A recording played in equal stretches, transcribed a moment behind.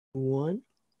One.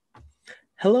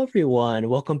 Hello, everyone.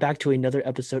 Welcome back to another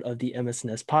episode of the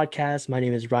MSNS podcast. My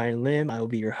name is Ryan Lim. I will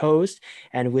be your host.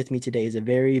 And with me today is a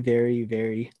very, very,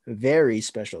 very, very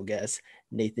special guest,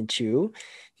 Nathan Chu.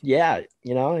 Yeah,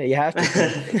 you have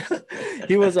to.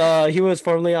 He was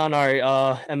formerly on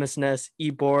our MSNS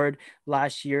e-board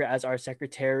last year as our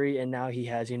secretary, and now he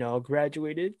has,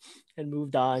 graduated and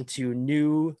moved on to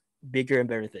new, bigger, and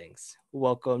better things.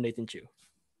 Welcome, Nathan Chu.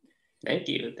 Thank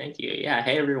you. Thank you. Yeah.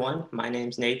 Hey, everyone. My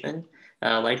name's Nathan.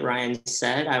 Like Ryan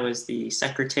said, I was the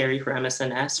secretary for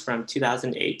MSNS from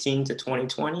 2018 to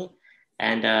 2020,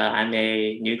 and I'm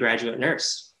a new graduate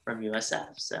nurse from USF.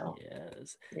 So,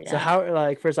 Yes. So yeah. how,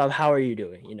 like, first off, how are you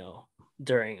doing,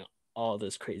 during all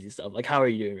this crazy stuff? Like, how are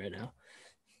you doing right now?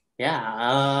 Yeah.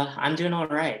 I'm doing all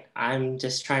right. I'm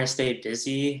just trying to stay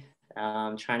busy,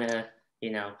 trying to, you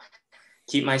know,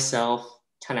 keep myself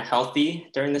kind of healthy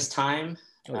during this time,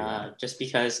 Oh yeah. just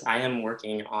because I am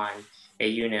working on a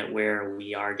unit where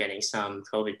we are getting some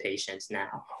COVID patients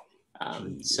now.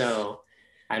 Jeez. So,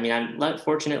 I mean,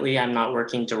 fortunately, I'm not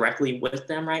working directly with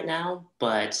them right now,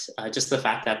 but just the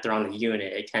fact that they're on the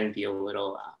unit, it can be a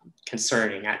little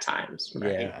concerning at times,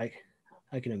 Yeah, right?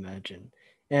 I can imagine.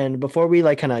 And before we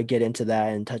like kind of get into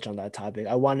that and touch on that topic,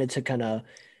 I wanted to kind of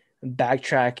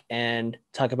backtrack and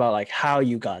talk about like how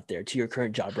you got there to your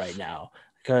current job right now,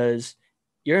 because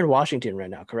you're in Washington right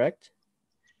now, correct?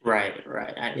 Right,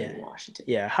 right. I'm Yeah. in Washington.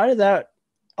 Yeah. How did that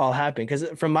all happen? Because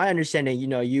from my understanding,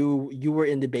 you were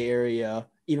in the Bay Area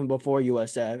even before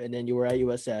USF, and then you were at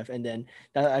USF, and then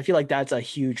I feel like that's a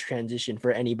huge transition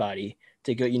for anybody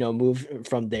to go, move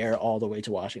from there all the way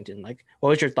to Washington. Like, what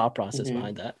was your thought process Mhm.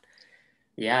 behind that?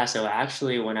 Yeah, so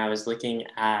actually, when I was looking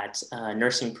at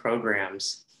nursing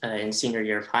programs in senior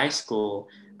year of high school,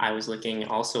 I was looking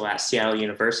also at Seattle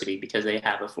University because they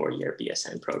have a 4-year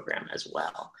BSN program as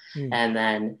well. Hmm. And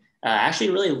then I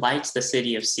actually really liked the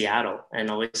city of Seattle and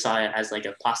always saw it as like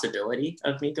a possibility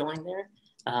of me going there.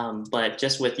 But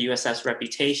just with USF's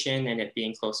reputation and it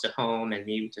being close to home and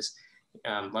me just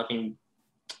loving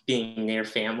being near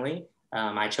family,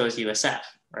 I chose USF,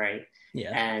 right?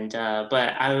 Yeah. And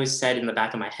but I always said in the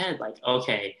back of my head, like,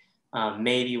 okay,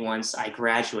 maybe once I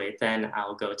graduate, then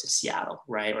I'll go to Seattle,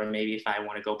 right? Or maybe if I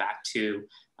want to go back to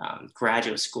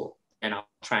graduate school, and I'll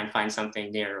try and find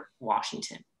something near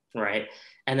Washington, right?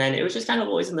 And then it was just kind of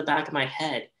always in the back of my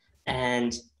head,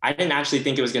 and I didn't actually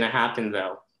think it was going to happen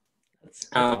though. That's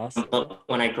awesome. But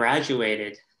when I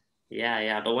graduated,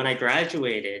 yeah. But when I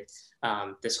graduated,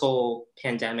 this whole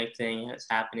pandemic thing is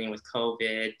happening with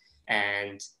COVID,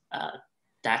 and uh,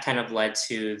 that kind of led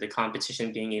to the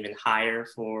competition being even higher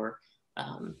for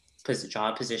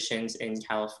job positions in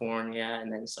California.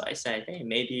 And then so I said, hey,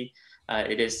 maybe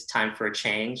it is time for a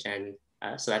change. And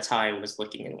so that's how I was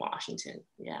looking in Washington.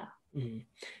 Yeah. Mhm.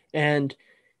 And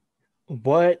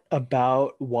what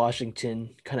about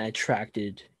Washington kind of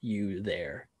attracted you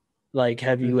there? Like,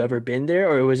 have you ever Mm-hmm. been there,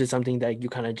 or was it something that you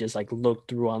kind of just like looked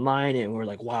through online and were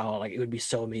like, wow, like it would be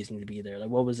so amazing to be there? Like,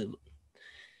 what was it?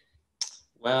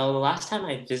 Well, the last time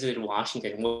I visited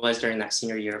Washington was during that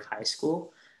senior year of high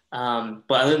school.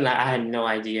 But other than that, I had no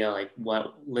idea like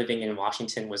what living in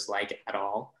Washington was like at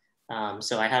all.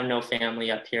 So I have no family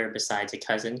up here besides a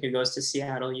cousin who goes to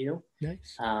Seattle U.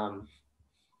 Nice. Um,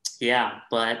 yeah,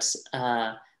 but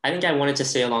I think I wanted to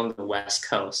stay along the West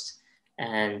Coast,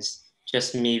 and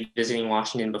just me visiting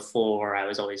Washington before, I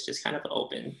was always just kind of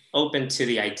open to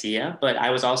the idea. But I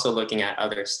was also looking at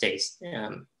other states,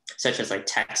 such as like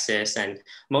Texas, and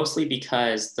mostly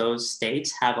because those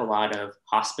states have a lot of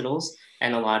hospitals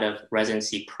and a lot of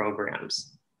residency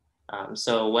programs.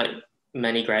 So what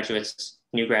new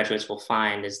graduates will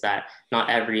find is that not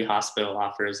every hospital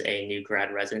offers a new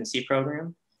grad residency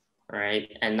program,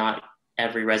 right? And not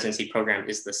every residency program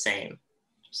is the same.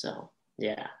 So,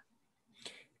 yeah.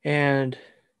 And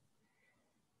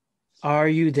are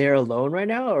you there alone right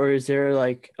now, or is there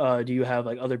like, do you have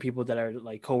like other people that are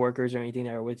like coworkers or anything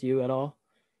that are with you at all?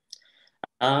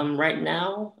 Right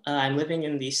now, I'm living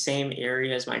in the same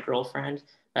area as my girlfriend.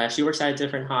 She works at a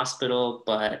different hospital,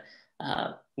 but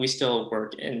we still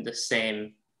work in the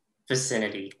same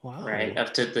vicinity, right, Wow.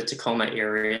 up to the Tacoma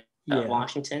area of Yeah.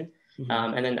 Washington. Hmm.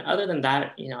 And then other than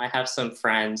that, I have some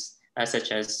friends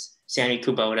such as Sammy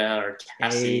Kubota or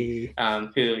Cassie,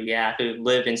 Hey. who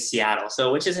live in Seattle.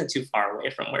 So, which isn't too far away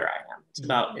from where I am. It's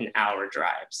about Mhm. an hour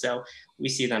drive. So we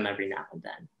see them every now and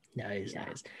then. Nice, Yeah.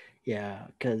 nice. Yeah,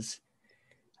 because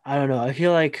I don't know. I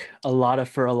feel like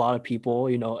for a lot of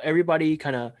people, everybody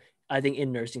kind of, I think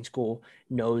in nursing school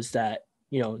knows that,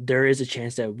 there is a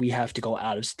chance that we have to go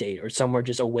out of state or somewhere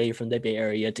just away from the Bay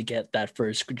Area to get that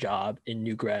first job in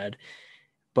new grad.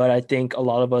 but I think a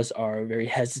lot of us are very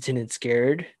hesitant and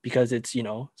scared because it's,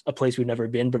 a place we've never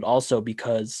been, but also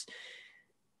because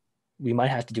we might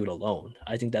have to do it alone.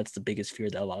 I think that's the biggest fear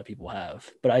that a lot of people have.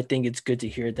 But I think it's good to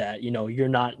hear that, you're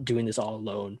not doing this all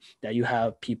alone, that you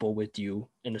have people with you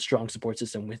and a strong support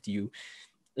system with you,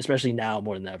 especially now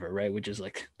more than ever, right? Which is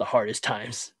like the hardest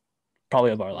times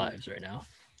probably of our lives right now.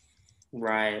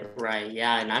 Right.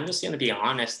 Yeah. And I'm just going to be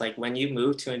honest, like when you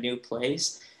move to a new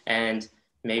place and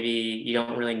maybe you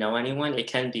don't really know anyone, it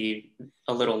can be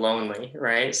a little lonely,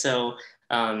 right? So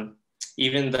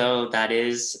even though that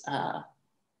is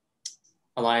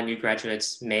a lot of new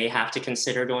graduates may have to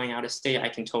consider going out of state, I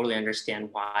can totally understand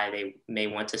why they may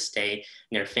want to stay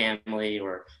near family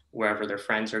or wherever their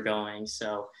friends are going.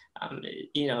 So,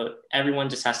 everyone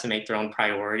just has to make their own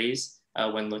priorities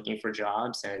when looking for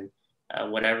jobs, and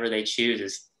whatever they choose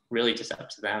is really just up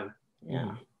to them.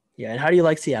 Yeah. Yeah. And how do you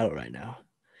like Seattle right now?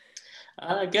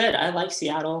 Good. I like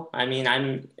Seattle. I mean,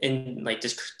 I'm in like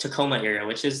this Tacoma area,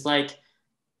 which is like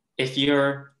if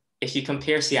you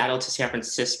compare Seattle to San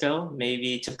Francisco,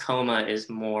 maybe Tacoma is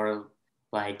more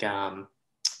like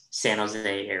San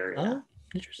Jose area, Oh,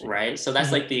 interesting. right? So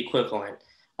that's like the equivalent.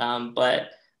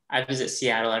 But I visit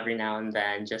Seattle every now and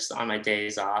then just on my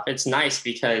days off. It's nice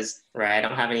because, right, I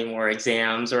don't have any more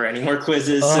exams or any more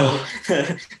quizzes. Oh. So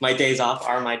my days off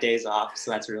are my days off.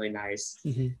 So that's really nice.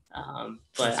 But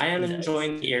That's I am really nice.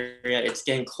 enjoying the area. It's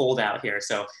getting cold out here.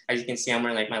 So as you can see, I'm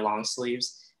wearing like my long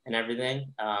sleeves and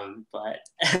everything. But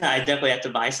I definitely have to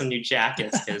buy some new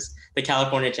jackets because the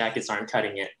California jackets aren't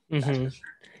cutting it. That's for sure.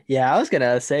 Yeah, I was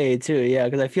gonna say too, yeah,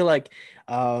 because I feel like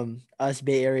us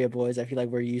Bay Area boys, I feel like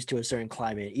we're used to a certain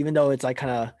climate, even though it's like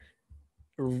kind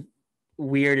of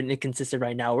weird and inconsistent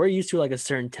right now. We're used to like a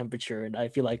certain temperature, and I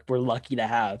feel like we're lucky to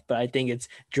have, but I think it's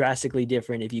drastically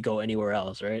different if you go anywhere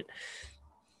else, right?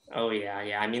 Oh yeah.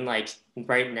 I mean, like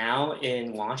right now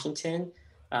in Washington,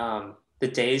 the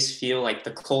days feel like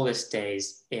the coldest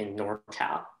days in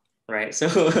NorCal, right? So,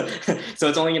 so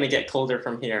it's only going to get colder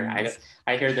from here. Jeez.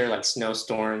 I hear there are like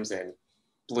snowstorms and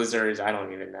blizzards. I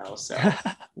don't even know. So,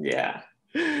 yeah.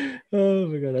 Oh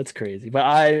my God, that's crazy. But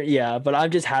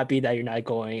I'm just happy that you're not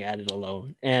going at it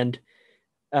alone. And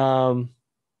um,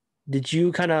 did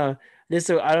you kind of this?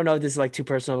 So I don't know if this is like too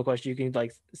personal of a question. You can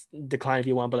like decline if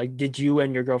you want, but like, did you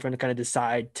and your girlfriend kind of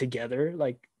decide together,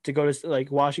 like to go to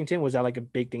like Washington? Was that like a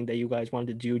big thing that you guys wanted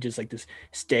to do? Just like this,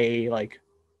 stay like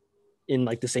in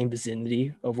like the same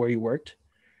vicinity of where you worked?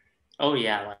 Oh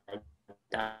yeah. Like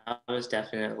that was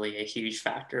definitely a huge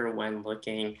factor when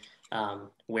looking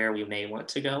where we may want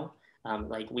to go.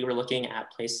 Like we were looking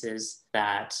at places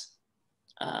that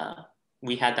uh,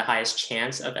 we had the highest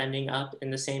chance of ending up in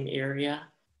the same area,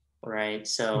 right?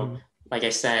 So, Mhm. like I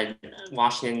said,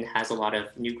 Washington has a lot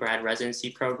of new grad residency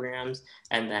programs,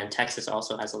 and then Texas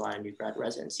also has a lot of new grad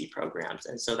residency programs.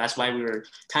 And so that's why we were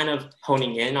kind of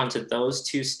honing in onto those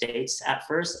two states at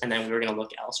first, and then we were going to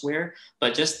look elsewhere.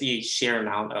 But just the sheer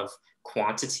amount of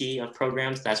quantity of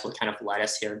programs, that's what kind of led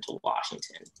us here to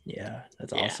Washington. Yeah,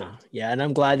 that's Yeah. awesome. Yeah, and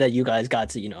I'm glad that you guys got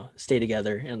to, stay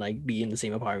together and like be in the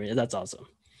same apartment. That's awesome.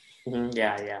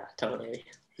 Yeah, totally.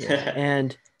 Yeah.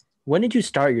 And when did you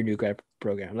start your new grad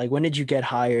program? Like when did you get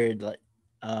hired? Like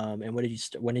and when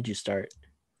did you start?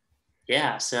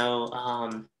 Yeah, so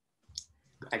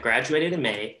I graduated in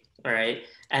May, right?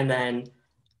 And then,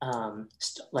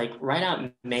 like right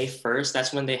out May 1st,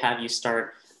 that's when they have you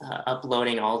start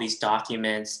uploading all these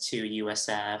documents to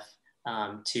USF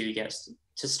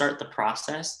to start the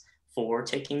process for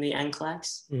taking the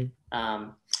NCLEX.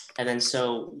 Mm. And then,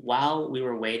 so while we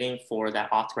were waiting for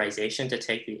that authorization to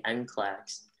take the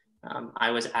NCLEX,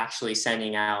 I was actually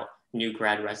sending out new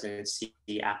grad residency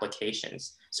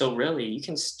applications. So really, you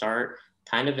can start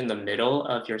kind of in the middle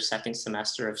of your second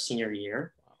semester of senior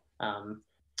year. Um,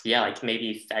 yeah, like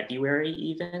maybe February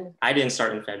even. I didn't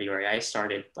start in February. I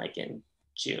started like in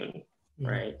June, Mm.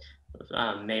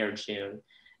 right? May or June.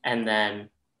 And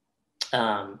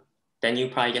um, then you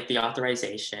probably get the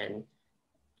authorization,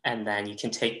 and then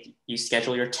you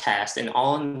schedule your test, and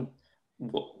all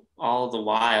the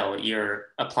while you're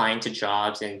applying to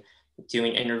jobs and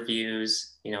doing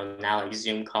interviews, now like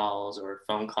Zoom calls or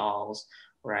phone calls,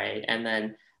 right? And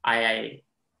then I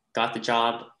got the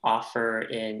job offer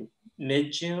in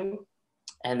mid-June,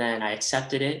 and then I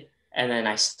accepted it, and then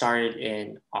I started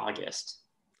in August.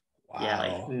 Yeah,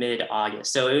 like Wow.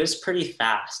 mid-August. So it was pretty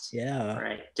fast, Yeah.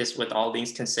 right? Just with all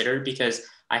things considered, because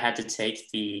I had to take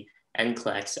the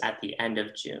NCLEX at the end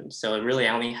of June. So it really,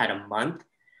 I only had a month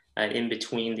in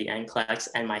between the NCLEX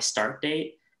and my start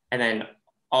date. And then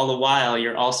all the while,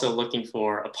 you're also looking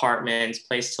for apartments,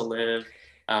 place to live,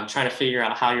 trying to figure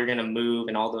out how you're going to move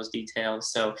and all those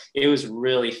details. So it was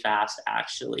really fast,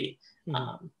 actually.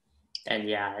 And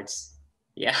yeah,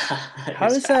 yeah, it How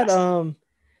was does that fast.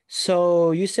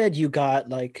 so you said you got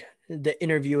like the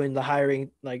interview and the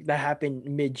hiring like that happened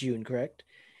mid-June, correct?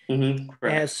 And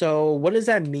Correct. so what does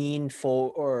that mean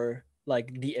for or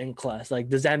like the end class? Like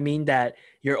does that mean that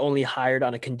you're only hired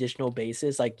on a conditional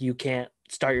basis? Like you can't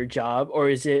start your job, or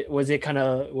was it kind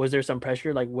of was there some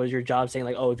pressure? Like was your job saying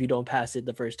like, oh, if you don't pass it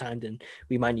the first time, then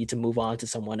we might need to move on to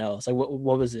someone else? Like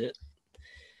what was it?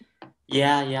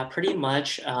 Yeah, pretty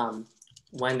much.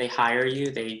 When they hire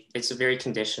you, it's a very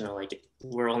conditional. Like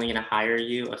we're only going to hire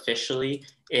you officially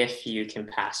if you can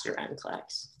pass your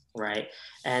NCLEX, right?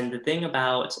 And the thing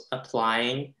about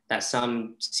applying that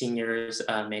some seniors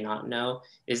may not know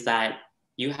is that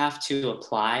you have to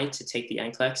apply to take the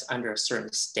NCLEX under a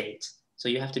certain state. So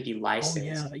you have to be Oh yeah,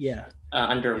 licensed yeah.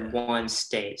 under Yeah. one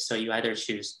state. So you either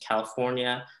choose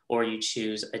California or you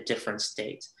choose a different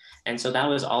state. And so that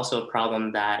was also a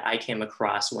problem that I came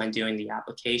across when doing the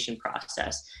application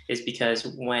process, is because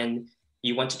when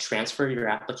you want to transfer your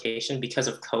application because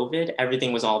of COVID,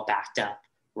 everything was all backed up,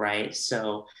 right?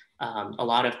 So a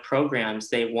lot of programs,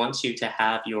 they want you to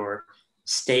have your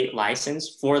state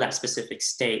license for that specific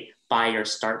state by your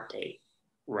start date,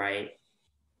 right?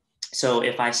 So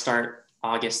if I start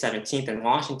August 17th in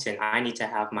Washington, I need to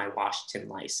have my Washington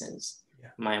license, Yeah.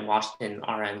 my Washington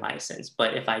RN license.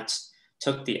 But if I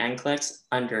took the NCLEX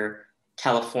under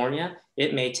California,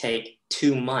 it may take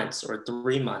 2 months or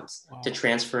 3 months to Wow.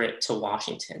 transfer it to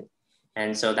Washington.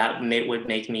 And so that would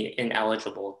make me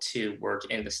ineligible to work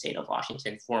in the state of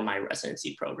Washington for my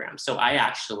residency program. So I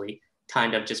actually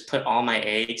kind of just put all my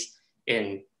eggs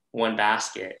in one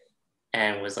basket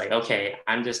and was like, okay,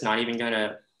 I'm just not even going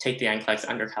to take the NCLEX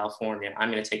under California.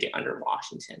 I'm going to take it under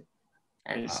Washington.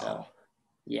 And Wow. so,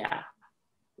 yeah.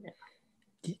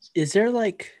 Is there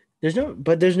like there's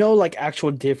no like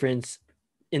actual difference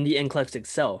in the NCLEX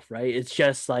itself, right? It's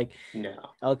just like No.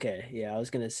 okay, yeah, I was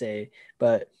gonna say,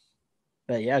 but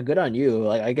yeah, good on you.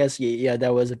 Like I guess yeah,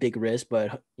 that was a big risk,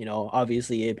 but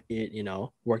obviously it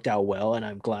worked out well, and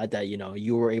I'm glad that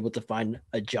you were able to find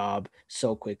a job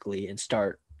so quickly and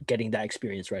start getting that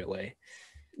experience right away.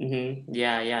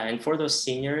 Yeah. And for those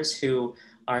seniors who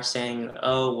are saying,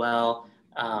 oh, well,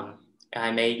 I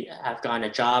may have gotten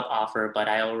a job offer, but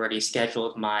I already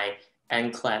scheduled my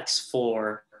NCLEX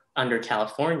for under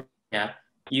California,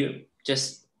 you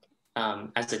just,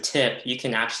 as a tip, you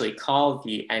can actually call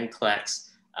the NCLEX,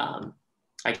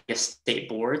 I guess, state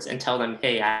boards and tell them,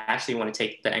 hey, I actually want to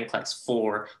take the NCLEX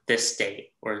for this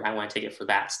state, or I want to take it for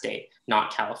that state,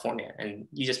 not California. And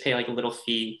you just pay like a little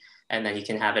fee and then you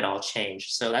can have it all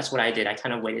changed. So that's what I did. I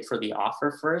kind of waited for the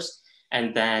offer first,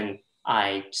 and then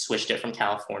I switched it from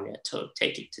California to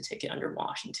take it under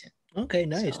Washington. Okay,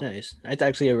 nice, So nice. That's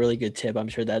actually a really good tip. I'm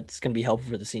sure that's gonna be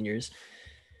helpful for the seniors.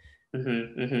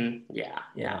 Yeah,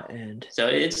 yeah. and So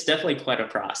it's definitely quite a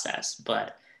process,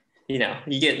 but you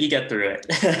get through it.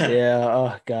 yeah,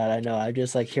 oh God, I know. I'm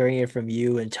just like hearing it from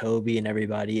you and Toby and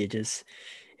everybody.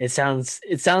 It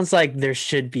sounds like there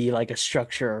should be like a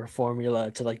structure or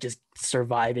formula to like just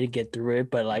survive and get through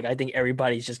it. But like I think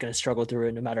everybody's just gonna struggle through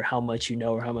it no matter how much you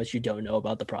know or how much you don't know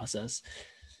about the process.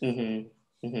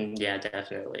 Yeah,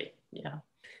 definitely. Yeah.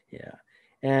 Yeah.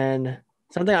 And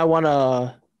something I want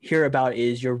to hear about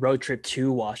is your road trip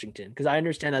to Washington, because I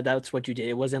understand that that's what you did.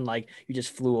 It wasn't like you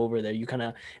just flew over there. You kind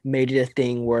of made it a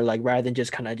thing where like rather than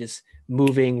just kind of just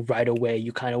moving right away,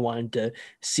 you kind of wanted to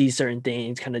see certain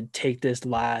things, kind of take this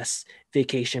last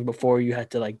vacation before you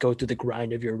had to like go through the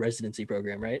grind of your residency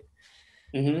program, right?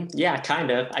 Yeah,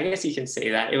 kind of. I guess you can say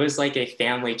that. It was like a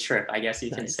family trip, I guess you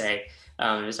can Nice. say.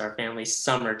 It was our family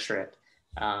summer trip,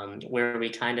 where we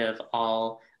kind of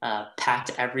all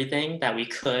packed everything that we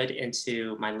could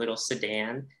into my little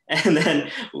sedan. And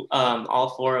then all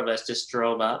four of us just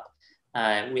drove up,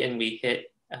 and we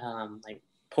hit like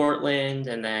Portland,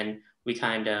 and then we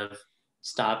kind of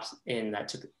stopped in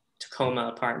that Tacoma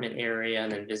apartment area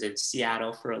and then visited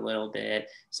Seattle for a little bit.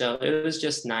 So it was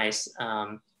just nice.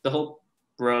 The whole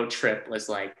road trip was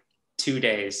like 2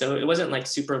 days. So it wasn't like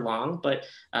super long, but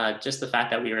just the fact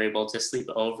that we were able to sleep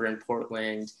over in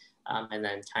Portland, and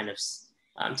then kind of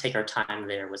take our time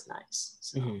there was nice.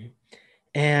 So. Hmm.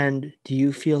 And do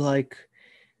you feel like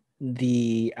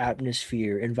the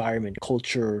atmosphere, environment,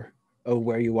 culture of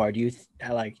where you are, do you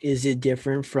like, is it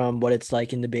different from what it's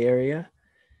like in the Bay Area?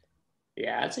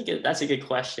 Yeah, that's a good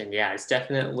question. Yeah, it's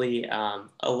definitely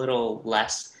a little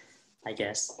less, I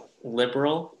guess,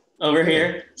 liberal over Okay.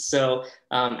 here. So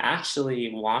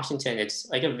actually, Washington, it's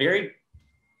like a very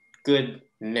good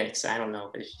mix. I don't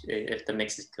know if the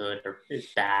mix is good or is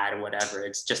bad or whatever.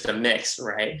 It's just a mix,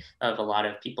 right, of a lot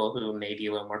of people who may be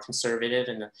a little more conservative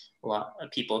and a lot of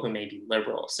people who may be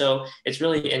liberal. So it's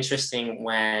really interesting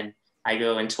when I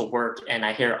go into work and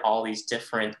I hear all these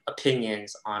different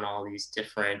opinions on all these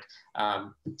different,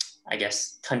 I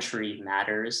guess, country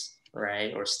matters,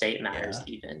 right, or state matters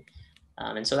even.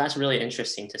 And so that's really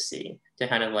interesting to see, to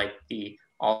kind of like the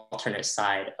alternate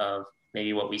side of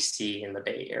maybe what we see in the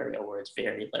Bay Area, where it's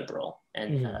very liberal.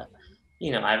 And,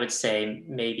 you know, I would say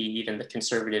maybe even the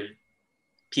conservative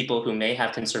people who may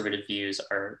have conservative views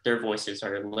their voices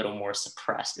are a little more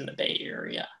suppressed in the Bay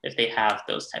Area if they have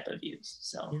those type of views.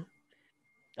 So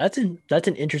that's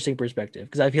an interesting perspective,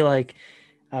 because I feel like,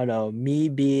 I don't know, me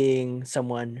being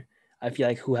someone, I feel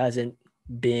like, who hasn't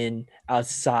been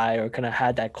outside or kind of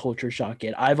had that culture shock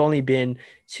yet. I've only been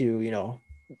to, you know,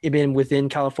 been within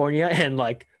California and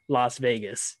like Las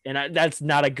Vegas, and that's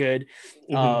not a good.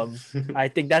 I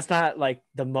think that's not like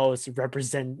the most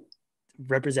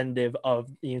representative of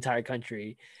the entire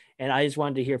country. And I just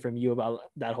wanted to hear from you about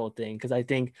that whole thing, because I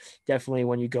think definitely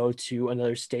when you go to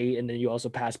another state and then you also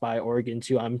pass by Oregon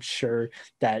too, I'm sure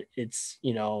that it's,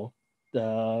 you know,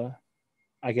 the,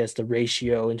 I guess, the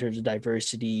ratio in terms of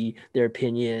diversity, their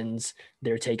opinions,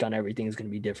 their take on everything is going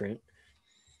to be different.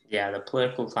 Yeah, the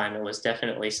political climate was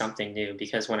definitely something new,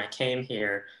 because when I came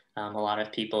here, a lot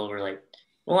of people were like,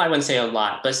 well, I wouldn't say a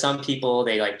lot, but some people,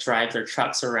 they like drive their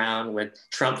trucks around with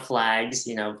Trump flags,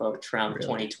 you know, vote Trump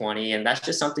 2020. And that's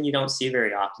just something you don't see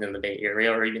very often in the Bay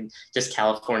Area or even just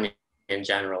California in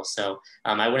general. So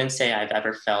I wouldn't say I've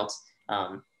ever felt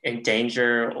in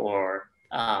danger or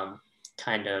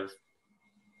kind of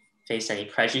face any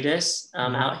prejudice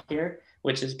out here,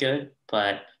 which is good.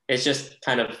 But it's just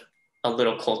kind of a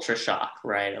little culture shock,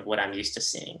 right, of what I'm used to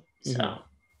seeing. So,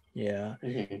 yeah.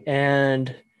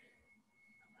 And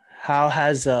how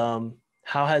has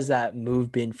that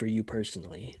move been for you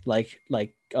personally? Like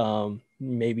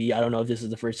maybe, I don't know if this is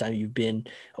the first time you've been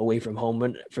away from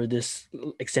home for this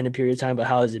extended period of time, but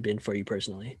how has it been for you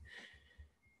personally?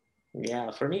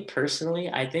 Yeah, for me personally,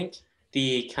 I think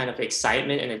the kind of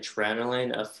excitement and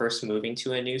adrenaline of first moving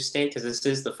to a new state, because this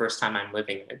is the first time I'm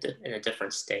living in a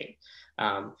different state.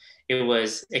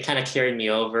 It kind of carried me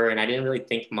over, and I didn't really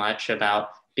think much about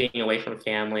being away from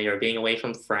family or being away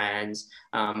from friends.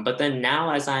 But then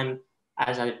now, as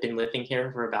I've been living here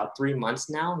for about 3 months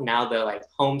now the like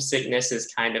homesickness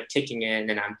is kind of kicking in,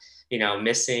 and I'm, you know,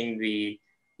 missing the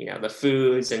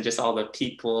foods and just all the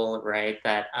people, right,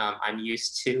 that I'm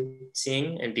used to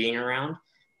seeing and being around.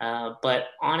 But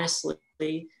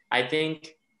honestly, I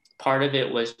think part of it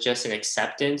was just an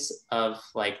acceptance of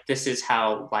like, this is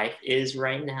how life is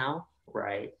right now,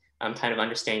 right? I'm kind of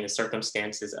understanding the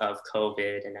circumstances of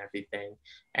COVID and everything.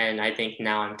 And I think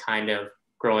now I'm kind of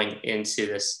growing into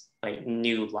this like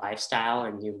new lifestyle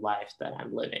and new life that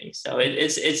I'm living. So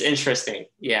it's interesting.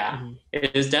 Yeah.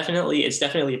 It's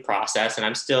definitely a process, and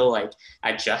I'm still like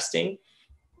adjusting,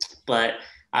 but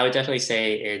I would definitely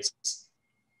say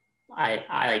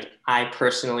I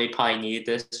personally probably need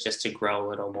this just to grow a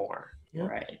little more.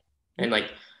 Right. And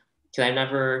like,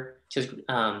 because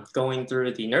going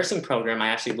through the nursing program, I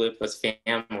actually lived with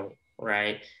family,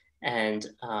 right? And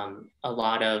a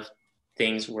lot of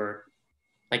things were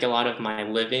like, a lot of my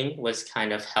living was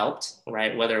kind of helped,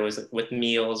 right? Whether it was with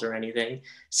meals or anything.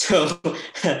 So,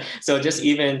 so just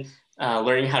even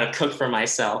learning how to cook for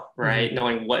myself, right?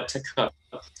 Knowing what to cook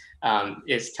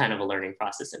is kind of a learning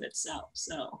process in itself.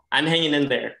 So I'm hanging in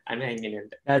there.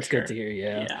 That's good to hear.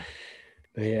 Yeah.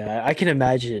 But yeah, I can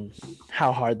imagine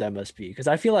how hard that must be, because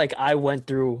I feel like I went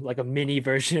through like a mini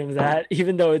version of that,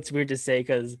 even though it's weird to say,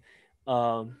 because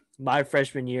my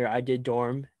freshman year I did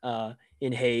dorm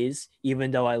in Hayes,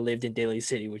 even though I lived in Daly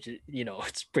City, which is, you know,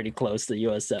 it's pretty close to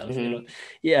USF. You know?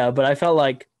 Yeah, but I felt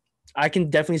like I can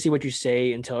definitely see what you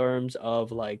say in terms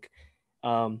of like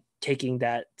taking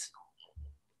that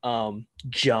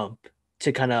jump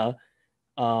to kind of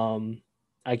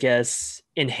I guess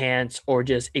enhance or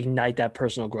just ignite that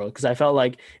personal growth, because I felt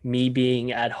like me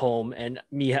being at home, and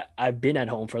I've been at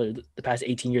home for the past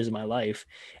 18 years of my life,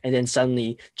 and then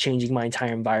suddenly changing my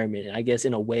entire environment. And I guess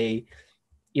in a way,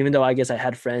 even though I guess I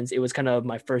had friends, it was kind of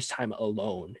my first time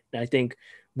alone. And I think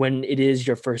when it is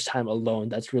your first time alone,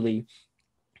 that's really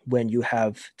when you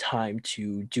have time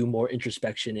to do more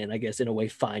introspection and, I guess, in a way,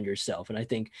 find yourself. And I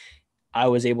think I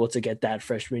was able to get that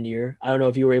freshman year. I don't know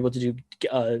if you were able to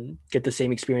get the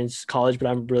same experience college, but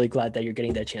I'm really glad that you're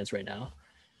getting that chance right now.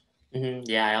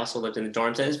 Yeah, I also lived in the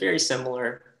dorms, and it's very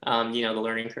similar. The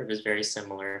learning curve is very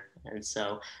similar. And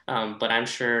so, but I'm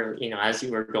sure, as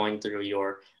you were going through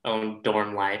your own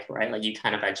dorm life, right, like you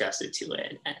kind of adjusted to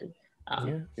it. And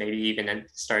maybe even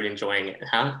start enjoying it,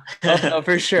 huh? Oh, no,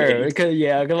 for sure. Maybe. Because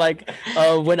yeah, 'cause, like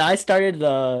when I started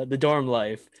the dorm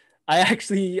life, I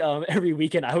actually every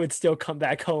weekend I would still come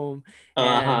back home and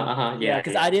yeah,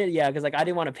 Yeah, yeah, because like I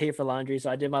didn't want to pay for laundry, so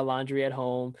I did my laundry at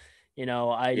home.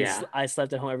 yeah. I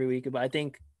slept at home every week. But I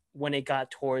think when it got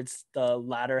towards the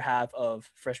latter half of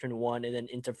freshman one and then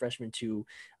into freshman two,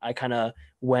 I kind of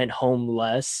went home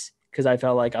less because I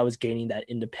felt like I was gaining that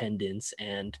independence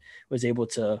and was able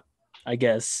to, I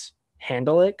guess,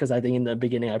 handle it, because I think in the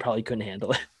beginning I probably couldn't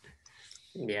handle it.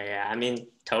 Yeah, yeah. I mean,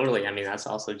 totally. I mean, that's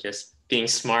also just being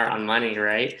smart on money,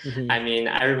 right? Hmm. I mean,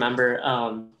 I remember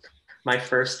my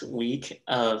first week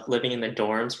of living in the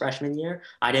dorms freshman year,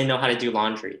 I didn't know how to do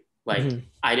laundry. Like, Hmm.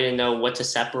 I didn't know what to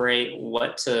separate,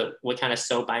 what kind of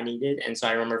soap I needed. And so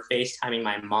I remember FaceTiming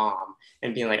my mom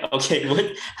and being like,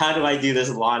 okay, how do I do this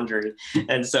laundry?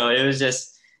 And so it was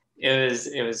just,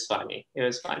 it was funny. It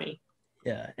was funny.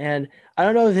 Yeah, and I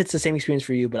don't know if it's the same experience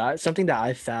for you, but something that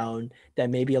I found that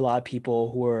maybe a lot of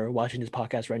people who are watching this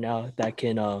podcast right now that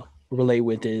can relate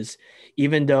with is,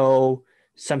 even though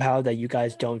somehow that you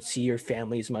guys don't see your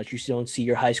family as much, you don't see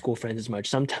your high school friends as much.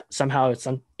 Somehow,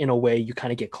 in a way, you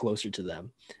kind of get closer to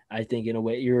them. I think in a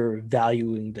way you're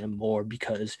valuing them more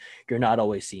because you're not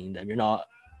always seeing them. You're not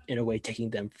in a way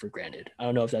taking them for granted. I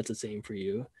don't know if that's the same for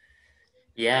you.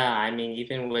 Yeah, I mean,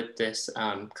 even with this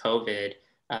COVID,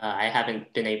 I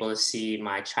haven't been able to see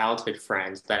my childhood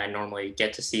friends that I normally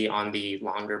get to see on the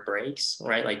longer breaks,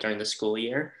 right? Like during the school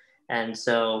year. And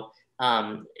so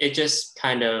it just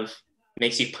kind of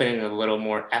makes you put in a little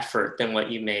more effort than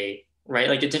what you may, right?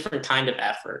 Like a different kind of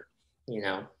effort, you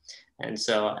know? And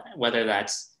so whether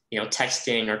that's,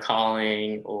 texting or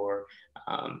calling or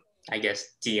I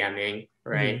guess DMing,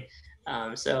 right?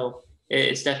 Mhm. So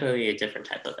it's definitely a different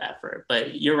type of effort,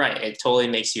 but you're right. It totally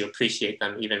makes you appreciate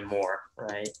them even more,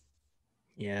 right?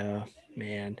 Yeah,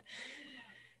 man.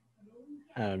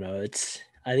 I don't know.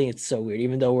 I think it's so weird.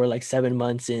 Even though we're like 7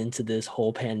 months into this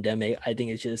whole pandemic, I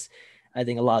think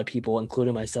a lot of people,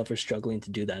 including myself, are struggling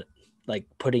to do that, like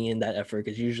putting in that effort.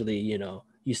 Because usually,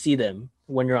 you see them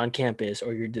when you're on campus,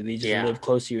 or they just Yeah, live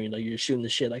close to you, and like you're shooting the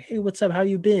shit, like, "Hey, what's up? How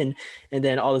you been?" And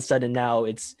then all of a sudden now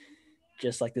it's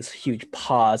just like this huge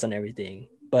pause on everything.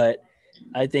 But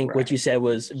I think what you right. said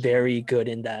was very good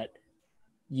in that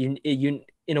you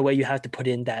in a way you have to put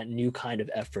in that new kind of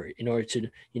effort in order to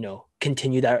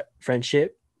continue that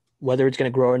friendship, whether it's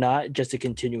going to grow or not, just to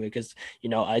continue it, because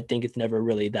I think it's never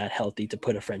really that healthy to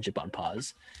put a friendship on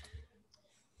pause.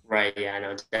 Right. Yeah, I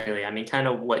know, definitely. I mean, kind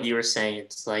of what you were saying,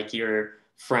 it's like you're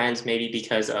friends maybe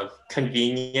because of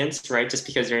convenience, right? Just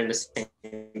because you're in the same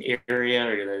area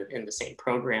or you're in the same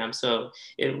program. So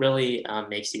it really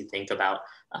makes you think about,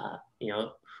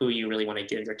 who you really want to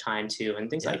give your time to and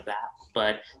things Yeah. like that.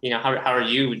 But, how are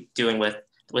you doing with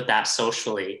that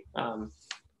socially,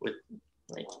 with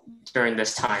like during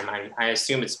this time? I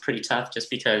assume it's pretty tough just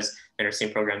because the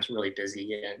nursing program's really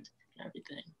busy and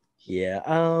everything. Yeah.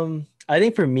 I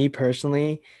think for me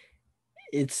personally,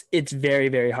 it's very,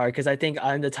 very hard, because I think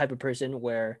I'm the type of person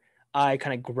where I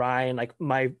kind of grind. Like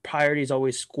my priority is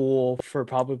always school for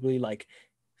probably like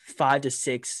 5 to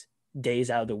 6 days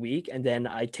out of the week, and then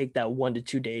I take that 1 to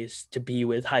 2 days to be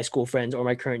with high school friends or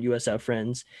my current USF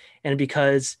friends. And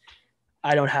because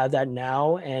I don't have that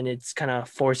now, and it's kind of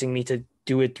forcing me to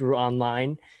do it through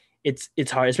online, it's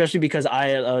hard, especially because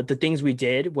the things we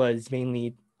did was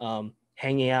mainly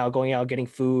hanging out, going out, getting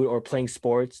food, or playing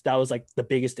sports. That was like the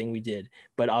biggest thing we did.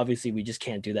 But obviously, we just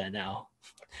can't do that now.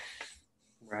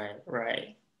 Right,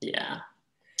 right. Yeah.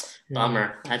 Yeah,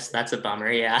 Bummer. That's a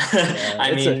bummer. Yeah. yeah, I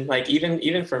it's a mean, like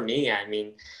even for me, I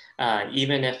mean,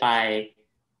 even if I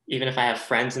have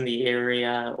friends in the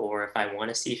area or if I want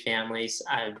to see families,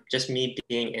 I just me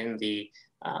being in the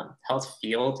health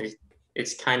field,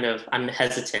 it's kind of I'm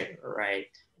hesitant, right?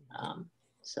 Um,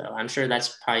 so I'm sure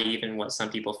that's probably even what some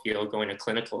people feel going to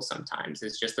clinical sometimes.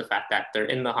 It's just the fact that they're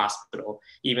in the hospital,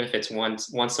 even if it's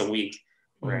once a week,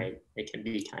 Mhm. right? It can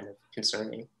be kind of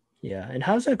concerning. Yeah. And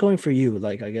how's that going for you?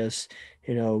 Like, I guess,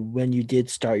 when you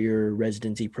did start your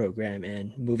residency program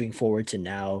and moving forward to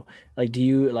now,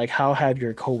 like, how have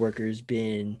your coworkers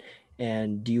been?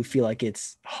 And do you feel like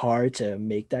it's hard to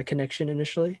make that connection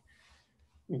initially?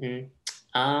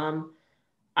 Mm-hmm. Um,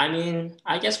 I mean,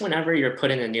 I guess whenever you're put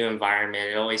in a new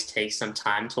environment, it always takes some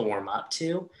time to warm up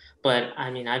to. But I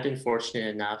mean, I've been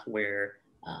fortunate enough where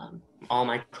all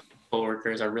my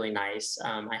coworkers are really nice.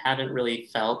 I haven't really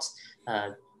felt uh,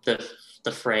 the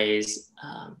the phrase,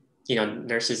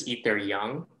 nurses eat their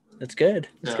young. That's good.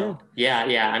 That's So good. yeah,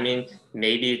 yeah. I mean,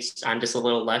 maybe I'm just a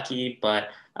little lucky, but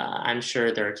I'm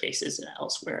sure there are cases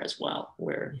elsewhere as well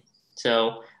where.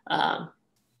 So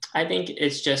I think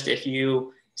it's just if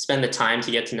you spend the time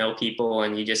to get to know people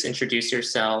and you just introduce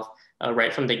yourself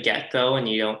right from the get-go, and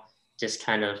you don't just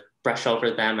kind of brush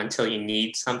over them until you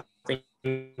need something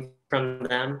from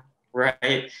them,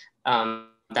 right?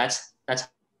 That's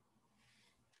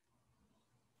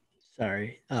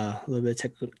Sorry, a little bit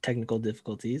of technical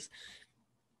difficulties.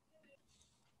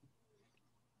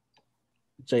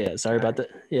 So yeah, sorry about that.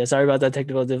 Yeah, sorry about that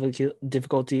technical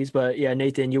difficulties. But yeah,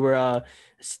 Nathan, you were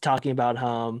talking about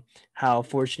how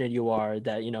fortunate you are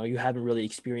that you haven't really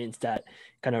experienced that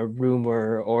kind of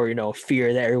rumor or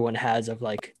fear that everyone has of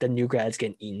like the new grads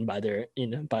getting eaten by their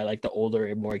by like the older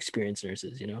and more experienced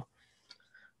nurses.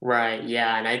 Right.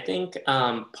 Yeah. And I think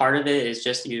part of it is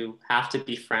just you have to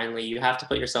be friendly. You have to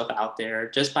put yourself out there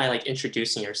just by like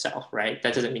introducing yourself, right?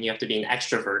 That doesn't mean you have to be an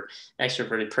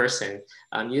extroverted person.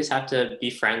 You just have to be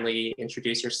friendly,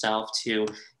 introduce yourself to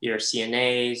your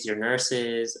CNAs, your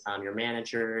nurses, your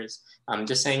managers.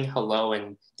 Just saying hello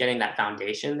and getting that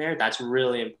foundation there. That's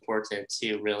really important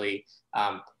to really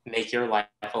make your life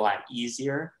a lot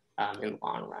easier in the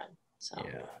long run. So.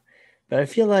 Yeah. But I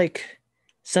feel like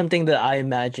something that I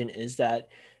imagine is that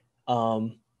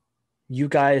um, you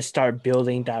guys start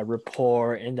building that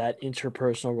rapport and that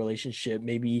interpersonal relationship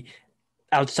maybe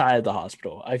outside of the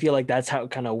hospital. I feel like that's how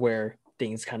kind of where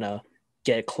things kind of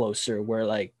get closer, where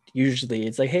like usually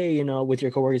it's like, hey, with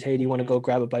your coworkers, hey, do you want to go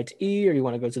grab a bite to eat, or do you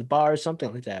want to go to the bar or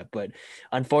something like that? But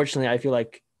unfortunately, I feel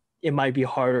like it might be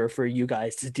harder for you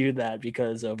guys to do that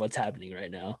because of what's happening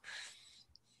right now.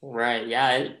 Right.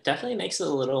 Yeah, it definitely makes it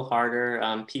a little harder.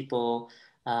 People,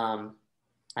 um,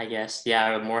 I guess,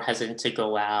 yeah, are more hesitant to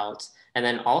go out. And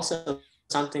then also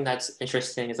something that's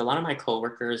interesting is a lot of my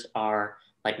coworkers are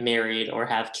like married or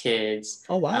have kids.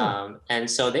 Oh wow. And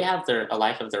so they have a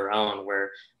life of their own where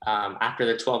after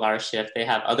their 12-hour shift, they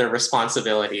have other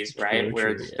responsibilities, right? True,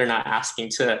 Where true, they're yeah. not asking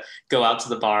to go out to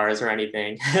the bars or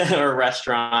anything or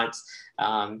restaurants.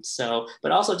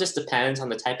 But also just depends on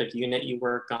the type of unit you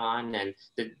work on and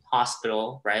the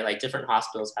hospital, right? Like different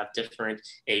hospitals have different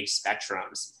age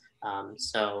spectrums. Um,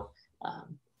 so,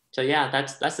 um, so yeah,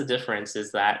 that's the difference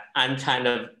is that I'm kind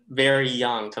of very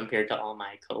young compared to all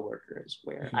my coworkers,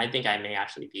 where I Mhm. think I may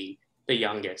actually be the Oh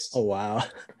youngest. wow.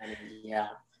 And yeah,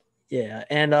 Yeah.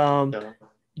 And so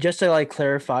just to like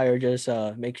clarify or just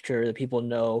make sure that people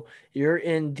know, you're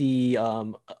in the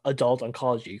adult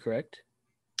oncology, correct?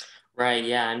 right,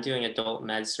 yeah, I'm doing adult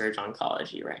med surg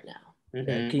oncology right now. Yeah.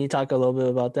 Mm-hmm. Can you talk a little bit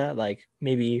about that? Like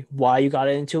maybe why you got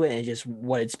into it and just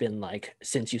what it's been like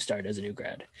since you started as a new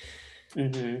grad?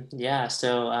 Yeah,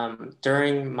 so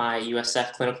during my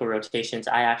USF clinical rotations,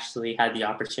 I actually had the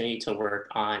opportunity to work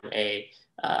on a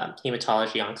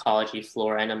hematology oncology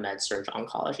floor and a med surg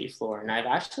oncology floor, and I've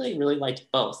actually really liked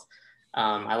both.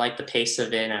 I like the pace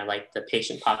of it, and I like the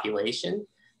patient population.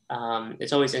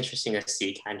 It's always interesting to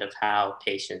see kind of how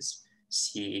patients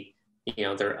see,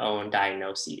 their own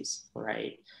diagnoses,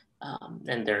 right,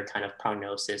 and their kind of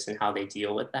prognosis and how they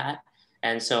deal with that.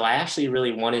 And so I actually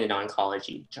really wanted an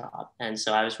oncology job. And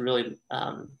so I was really,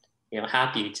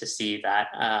 happy to see that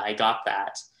I got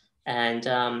that. And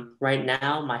right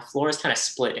now, my floor is kind of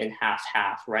split in half,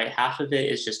 right? Half of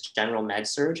it is just general med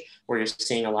surg, where you're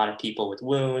seeing a lot of people with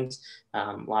wounds,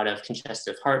 a lot of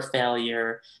congestive heart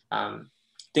failure,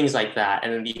 things like that.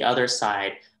 And then the other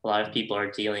side, a lot of people are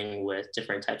dealing with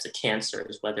different types of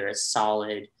cancers, whether it's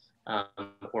solid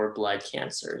or blood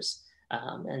cancers.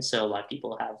 And so a lot of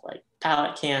people have like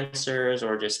palate cancers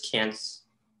or just cancers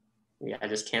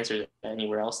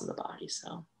anywhere else in the body.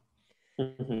 So,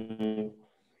 mm-hmm.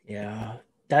 Yeah,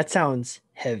 that sounds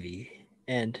heavy.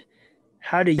 And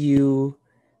how do you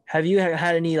have you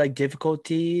had any like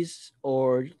difficulties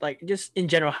or like just in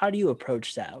general, how do you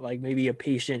approach that? Like maybe a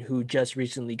patient who just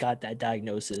recently got that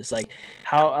diagnosis, like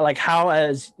how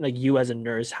as like you as a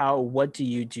nurse, what do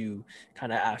you do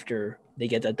kind of after they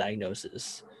get that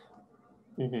diagnosis?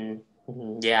 Mm-hmm.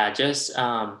 Mm-hmm. Yeah, just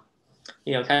kind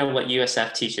of what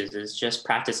USF teaches is just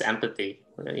practice empathy.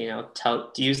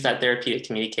 Use that therapeutic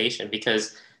communication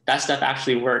because that stuff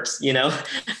actually works.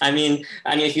 I mean,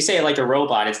 if you say it like a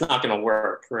robot, it's not going to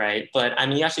work, right? But I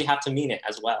mean, you actually have to mean it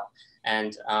as well,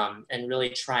 and really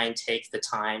try and take the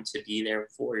time to be there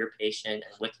for your patient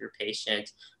and with your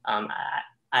patient.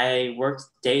 I worked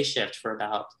day shift for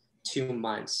about 2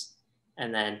 months,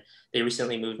 and then they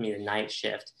recently moved me to night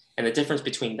shift. And the difference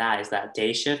between that is that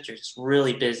day shift, you're just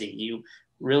really busy. You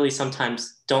really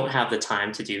sometimes don't have the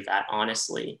time to do that,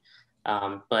 honestly.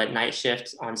 But night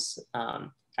shift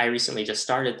I recently just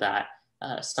started that.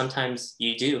 Sometimes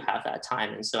you do have that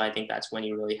time. And so I think that's when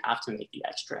you really have to make the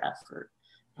extra effort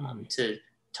Mhm. to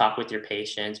talk with your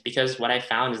patients. Because what I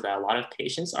found is that a lot of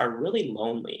patients are really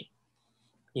lonely.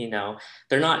 You know,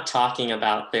 they're not talking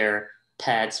about their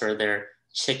pets or their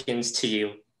chickens to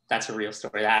you. That's a real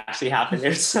story that actually happened.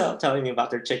 They're still telling me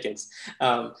about their chickens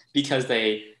because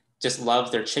they just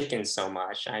love their chickens so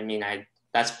much. I mean,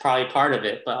 that's probably part of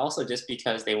it, but also just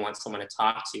because they want someone to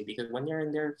talk to. Because when you're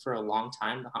in there for a long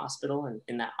time in the hospital and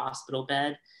in that hospital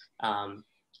bed, um,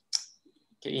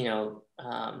 you know,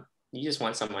 you just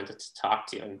want someone to talk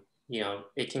to. And, you know,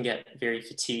 it can get very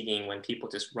fatiguing when people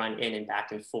just run in and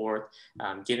back and forth,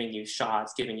 giving you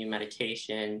shots, giving you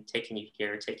medication, taking you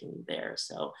here, taking you there.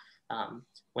 So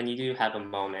when you do have a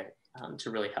moment to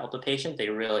really help a patient, they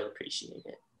really appreciate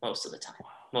it most of the time.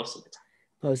 Most of the time.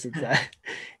 Most of that.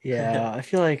 Yeah, I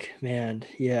feel like, man,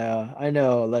 yeah, I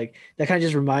know. Like that kind of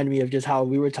just reminded me of just how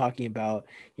we were talking about,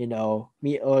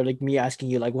 me or like me asking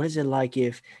you, like, what is it like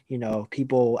if,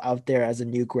 people out there as a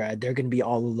new grad, they're gonna be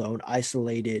all alone,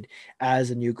 isolated as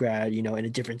a new grad, in a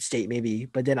different state maybe.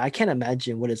 But then I can't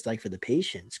imagine what it's like for the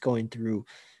patients going through,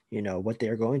 what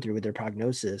they're going through with their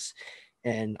prognosis.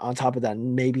 And on top of that,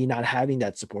 maybe not having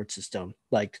that support system,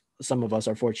 like some of us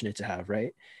are fortunate to have,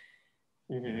 right?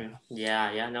 Mm-hmm. Yeah.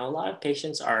 Yeah. No, a lot of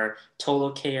patients are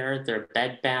total care, they're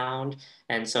bed bound.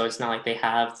 And so it's not like they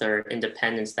have their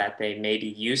independence that they may be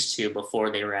used to before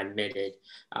they were admitted.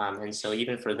 And so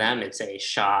even for them, it's a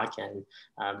shock and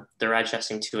they're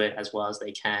adjusting to it as well as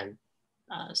they can.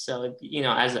 So, you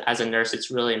know, as a nurse,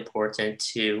 it's really important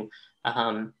to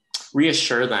um,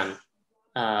 reassure them,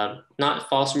 not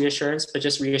false reassurance, but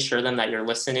just reassure them that you're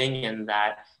listening and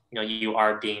that, you know, you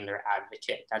are being their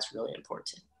advocate. That's really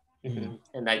important. Mhm.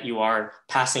 And that you are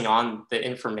passing on the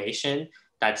information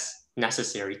that's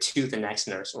necessary to the next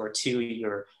nurse or to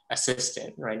your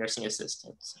assistant, right? Nursing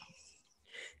assistant. So.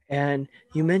 And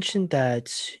you mentioned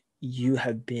that you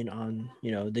have been on,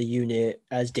 the unit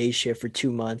as day shift for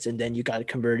 2 months, and then you got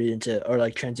converted into or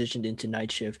like transitioned into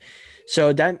night shift.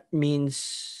 So that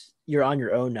means you're on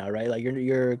your own now, right? Like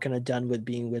you're kind of done with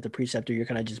being with a preceptor. You're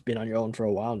kind of just been on your own for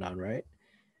a while now, right?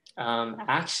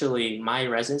 Actually, my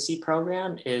residency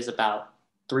program is about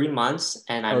 3 months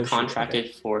and I'm Oh shoot. Okay.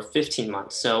 contracted for 15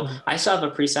 months. So Mhm. I still have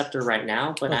a preceptor right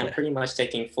now, but I'm Okay. pretty much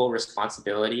taking full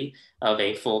responsibility of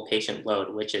a full patient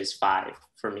load, which is 5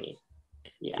 for me.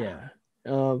 Yeah.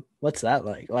 Yeah. What's that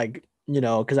like? Like,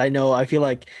 because I feel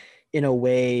like in a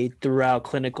way throughout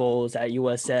clinicals at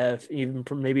USF, even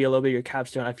from maybe a little bit of your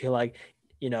capstone, I feel like,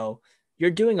 you know, you're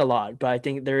doing a lot, but I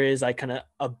think there is like kind of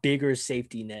a bigger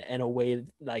safety net in a way,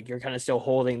 like you're kind of still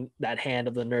holding that hand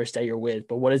of the nurse that you're with.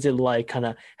 But what is it like kind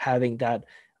of having that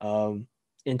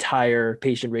entire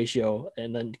patient ratio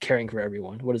and then caring for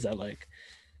everyone? What is that like?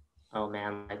 Oh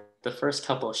man, like the first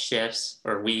couple of shifts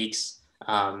or weeks,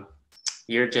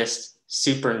 you're just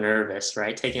super nervous,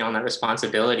 right? Taking on that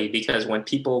responsibility because when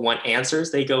people want answers,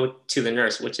 they go to the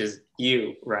nurse, which is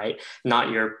you, right?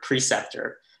 Not your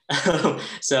preceptor.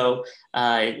 So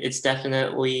it's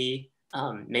definitely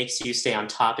makes you stay on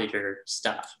top of your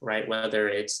stuff, right? Whether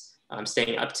it's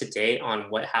staying up to date on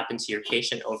what happened to your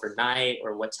patient overnight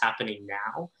or what's happening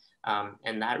now.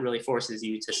 And that really forces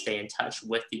you to stay in touch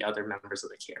with the other members of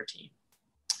the care team.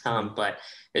 But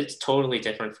it's totally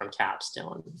different from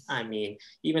capstone. I mean,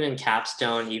 even in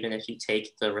capstone, even if you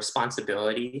take the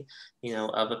responsibility, you know,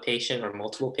 of a patient or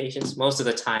multiple patients, most of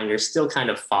the time you're still kind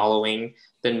of following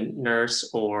the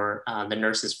nurse or the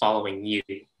nurse is following you,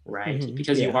 right? Mhm.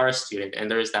 Because you Yeah. are a student and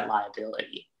there is that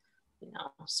liability, you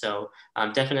know. So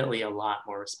definitely a lot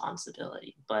more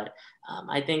responsibility. But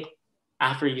I think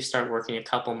after you start working a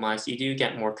couple months, you do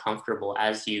get more comfortable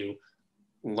as you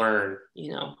learn,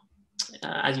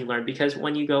 as you learn, because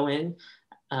when you go in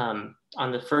on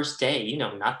the first day, you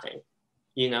know nothing.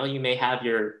 You know, you may have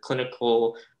your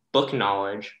clinical book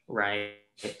knowledge, right?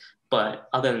 But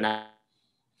other than that,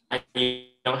 you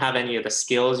don't have any of the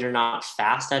skills. You're not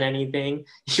fast at anything.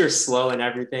 You're slow in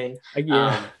everything.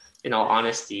 Yeah. Um, in all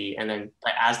honesty, and then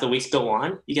but as the weeks go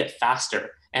on, you get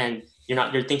faster, and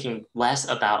you're thinking less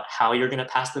about how you're going to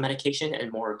pass the medication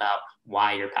and more about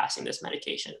why you're passing this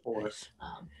medication or Nice.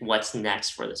 what's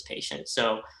next for this patient.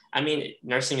 So, I mean,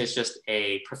 nursing is just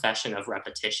a profession of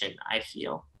repetition, I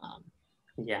feel.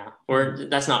 Yeah, or Mhm.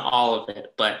 that's not all of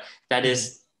it, but that Mhm.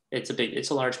 is,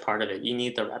 it's a large part of it. You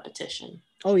need the repetition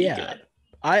Oh to be yeah, good.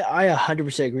 I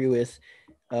 100% agree with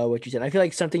what you said. I feel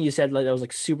like something you said like that was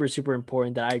like super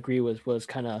important that I agree with was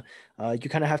kind of you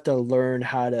kind of have to learn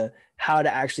how to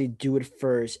actually do it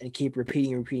first and keep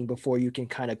repeating and repeating before you can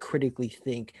kind of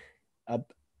uh,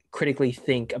 critically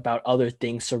think about other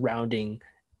things surrounding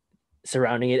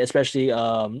it, especially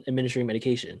administering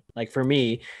medication. Like for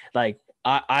me, like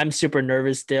I'm super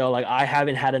nervous still. Like I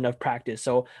haven't had enough practice,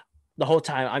 so the whole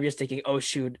time I'm just thinking, oh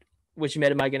shoot, which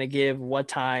med am I gonna give? What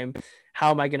time?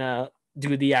 How am I gonna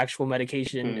do the actual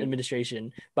medication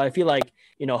administration. But I feel like,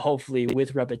 hopefully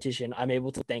with repetition, I'm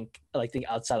able to think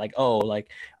outside, like, oh, like,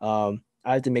 I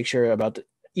have to make sure about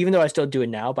even though I still do it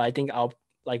now, but I think I'll,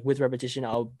 like, with repetition,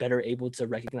 I'll better able to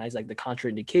recognize like the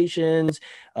contraindications,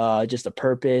 just the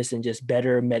purpose, and just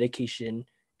better medication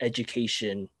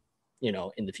education,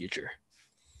 in the future.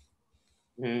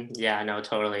 Yeah, no,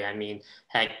 totally. I mean,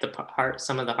 heck,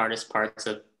 some of the hardest parts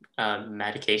of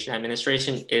medication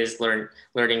administration is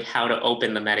learning how to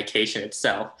open the medication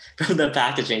itself from the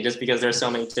packaging, just because there's so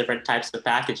many different types of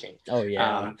packaging. Oh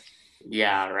yeah.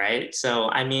 Yeah, right. So,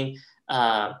 I mean,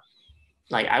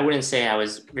 like, I wouldn't say I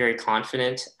was very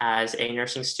confident as a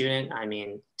nursing student. I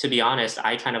mean, to be honest,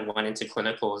 I kind of went into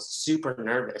clinical super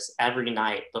nervous every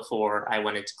night before I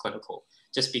went into clinical,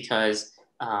 just because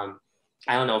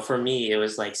I don't know, for me, it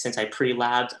was like, since I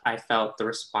pre-labbed, I felt the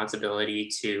responsibility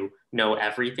to know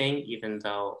everything, even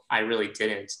though I really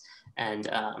didn't. And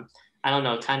I don't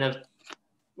know, kind of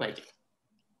like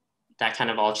that kind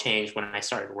of all changed when I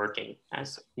started working,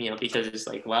 as because it's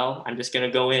like, well, I'm just going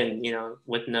to go in,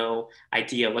 with no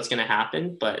idea what's going to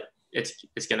happen, but it's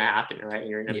going to happen, right?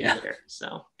 You're going to be there.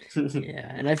 So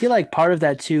yeah. And I feel like part of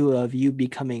that too, of you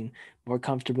becoming more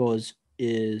comfortable,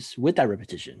 is with that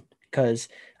repetition. Because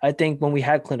I think when we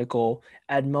had clinical,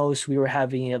 at most we were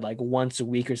having it like once a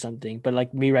week or something. But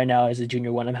like me right now as a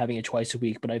junior one, I'm having it twice a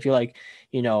week. But I feel like,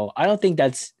 I don't think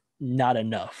that's not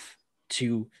enough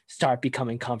to start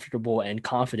becoming comfortable and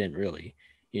confident, really.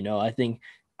 I think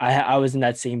I was in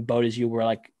that same boat as you, where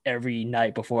like every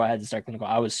night before I had to start clinical,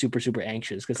 I was super, super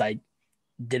anxious because I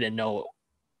didn't know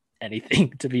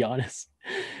anything, to be honest.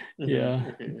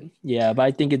 Yeah, but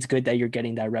I think it's good that you're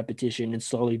getting that repetition and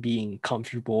slowly being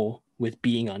comfortable with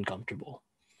being uncomfortable.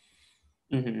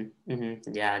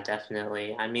 Yeah,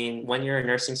 definitely. I mean, when you're a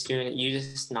nursing student, you're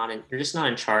just not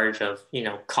in charge of,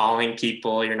 calling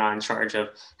people. You're not in charge of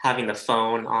having the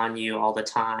phone on you all the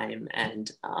time. And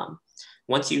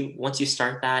once you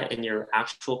start that in your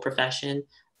actual profession,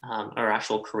 or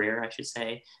actual career, I should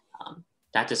say,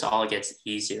 that just all gets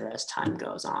easier as time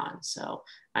goes on. So,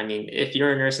 I mean, if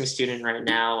you're a nursing student right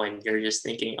now and you're just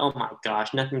thinking, oh my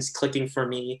gosh, nothing's clicking for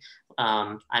me,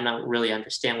 I don't really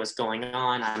understand what's going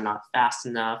on, I'm not fast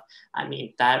enough, I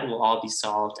mean, that will all be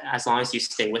solved as long as you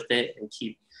stay with it and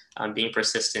keep being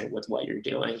persistent with what you're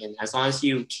doing. And as long as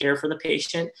you care for the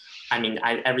patient, I mean,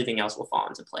 everything else will fall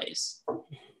into place.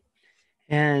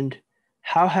 And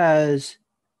how has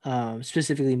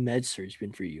specifically med surg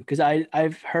been for you? Because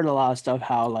I've heard a lot of stuff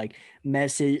how like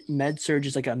med surg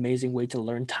is like an amazing way to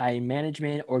learn time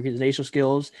management, organizational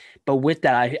skills. But with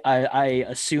that, I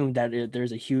assume that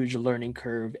there's a huge learning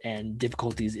curve and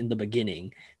difficulties in the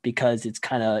beginning, because it's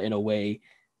kind of, in a way,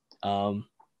 from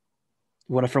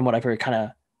what I've heard, kind of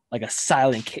like a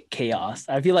silent chaos.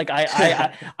 I feel like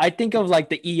I think of like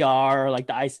the ER, like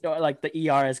the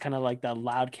ER as kind of like the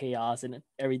loud chaos, and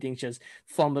everything's just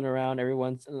fumbling around.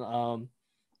 Everyone's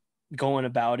going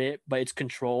about it, but it's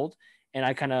controlled. And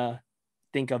I kind of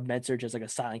think of med-surg as like a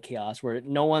silent chaos, where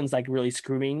no one's like really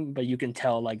screaming, but you can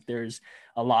tell like there's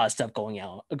a lot of stuff going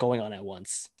on at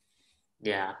once.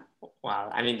 Yeah.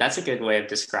 Wow. I mean, that's a good way of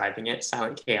describing it.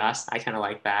 Silent chaos. I kind of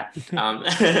like that.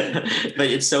 But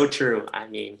it's so true. I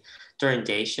mean, during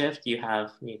day shift, you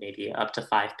have maybe up to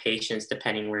 5 patients,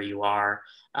 depending where you are,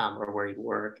 or where you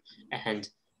work. And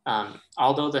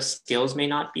although the skills may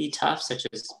not be tough, such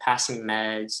as passing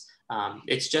meds,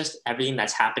 it's just everything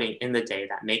that's happening in the day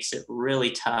that makes it really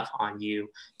tough on you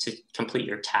to complete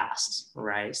your tasks,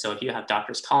 right? So if you have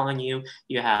doctors calling you,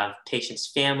 you have patients'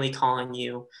 family calling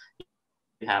you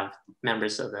have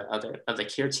members of the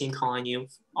care team calling you,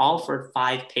 all for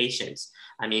 5 patients.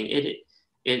 I mean, it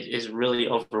is really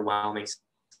overwhelming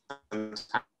sometimes.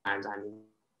 I mean,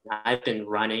 I've been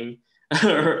running,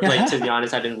 like, to be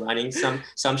honest, I've been running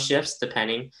some shifts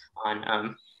depending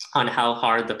on how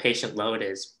hard the patient load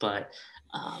is, but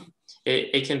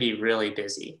it can be really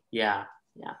busy. Yeah.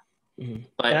 Mm-hmm.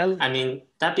 But I mean,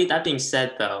 that being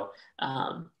said, though,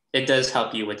 it does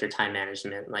help you with your time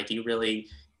management. Like,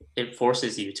 it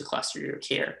forces you to cluster your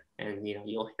care, and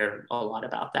you'll hear a lot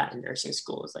about that in nursing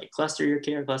school. It's like, cluster your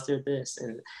care, cluster this,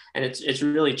 and it's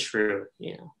really true.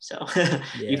 So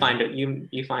you find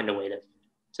a way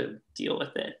to deal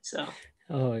with it. So.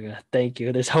 Oh my god, thank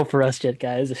you. There's hope for us yet,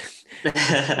 guys.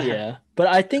 Yeah, but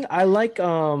I think I like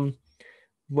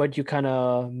what you kind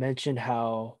of mentioned,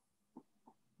 how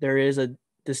there is a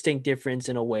distinct difference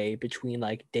in a way between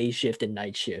like day shift and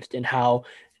night shift, and how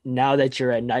now that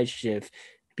you're at night shift,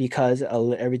 because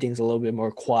everything's a little bit more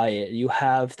quiet, you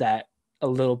have that a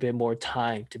little bit more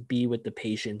time to be with the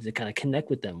patients and kind of connect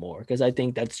with them more, because I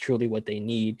think that's truly what they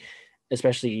need.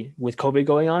 especially with COVID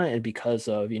going on and because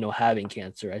of, having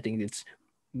cancer. I think it's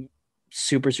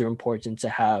super, super important to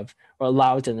have or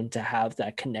allow them to have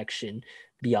that connection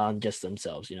beyond just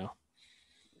themselves.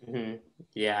 Mm-hmm.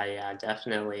 Yeah,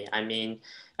 definitely. I mean,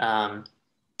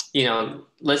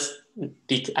 let's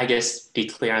I guess, be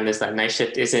clear on this, that night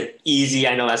shift isn't easy.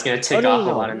 I know that's going to Oh, tick no, off a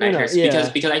no, lot of no, no, night no. shifts because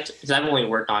Yeah. because I've only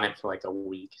worked on it for like a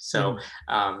week, so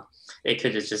Mhm, um, it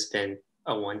could have just been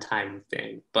a one-time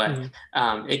thing. But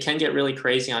mhm. it can get really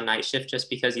crazy on night shift just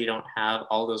because you don't have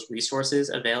all those resources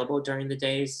available during the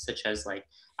days, such as like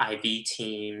IV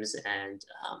teams and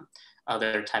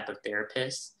other type of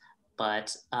therapists.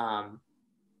 But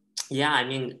yeah, I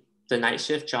mean, the night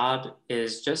shift job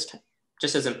is just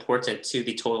as important to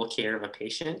the total care of a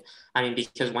patient. I mean,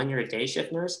 because when you're a day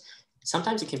shift nurse,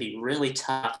 sometimes it can be really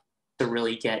tough to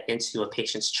really get into a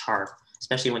patient's chart,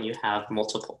 especially when you have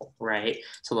multiple, right,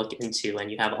 to look into and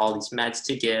you have all these meds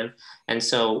to give. And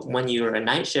so when you're a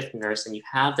night shift nurse and you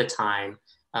have the time,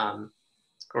 um,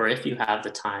 or if you have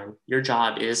the time, your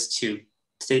job is to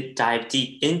dive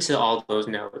deep into all those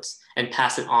notes and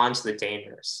pass it on to the day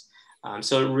nurse.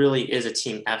 So it really is a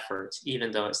team effort,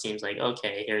 even though it seems like,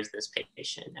 okay, here's this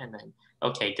patient, and then,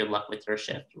 okay, good luck with your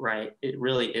shift, right? It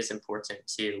really is important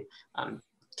to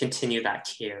continue that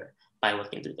care by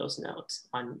looking through those notes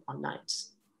on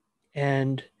nights.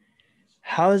 And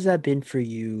how has that been for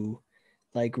you,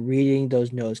 like reading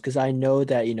those notes? Because I know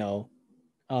that,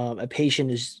 a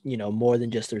patient is, more than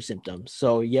just their symptoms.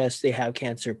 So yes, they have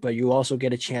cancer, but you also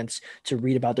get a chance to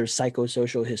read about their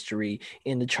psychosocial history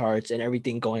in the charts and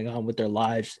everything going on with their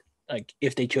lives. Like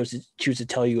if they choose to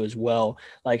tell you as well,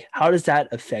 like how does that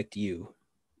affect you?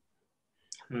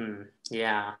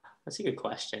 Yeah, that's a good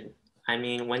question. I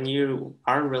mean, when you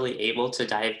are really able to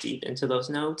dive deep into those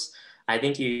notes, I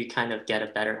think you kind of get a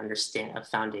better a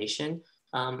foundation,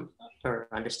 um, or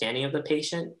understanding of the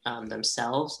patient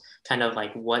themselves, kind of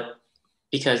like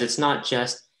because it's not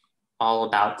just all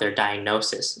about their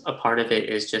diagnosis. A part of it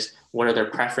is just what are their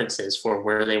preferences for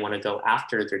where they want to go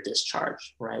after their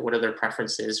discharge, right? What are their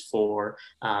preferences for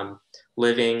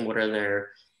living? What are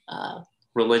their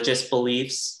religious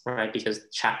beliefs, right? Because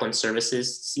chaplain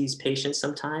services sees patients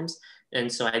sometimes. And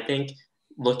so I think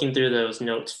looking through those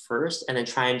notes first and then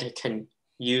trying to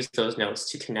use those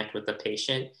notes to connect with the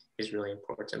patient is really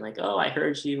important. Like, oh, I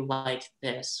heard you like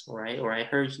this, right? Or I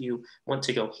heard you want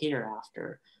to go here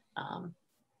after. Um,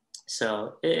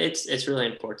 so it's really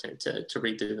important to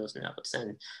read through those notes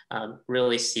and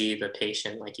really see the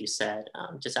patient, like you said,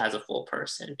 just as a full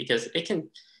person, because it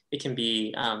can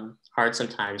be hard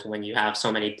sometimes when you have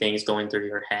so many things going through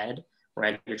your head,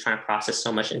 right? You're trying to process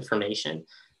so much information,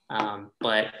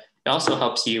 but it also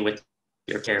helps you with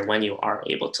your care when you are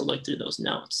able to look through those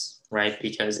notes, right?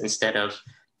 Because instead of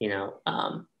you know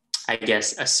I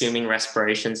guess assuming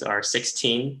respirations are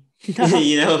 16,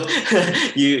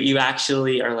 you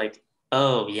actually are like,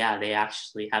 oh yeah, they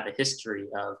actually have a history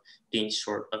of being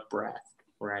short of breath,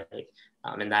 right?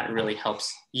 And that really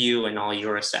helps you in all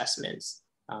your assessments,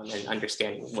 and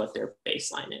understanding what their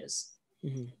baseline is.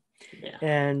 Mhm. Yeah.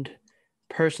 And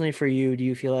personally for you, do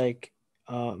you feel like,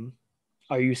 um,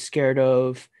 are you scared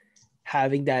of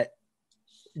having that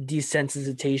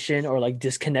desensitization or like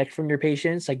disconnect from your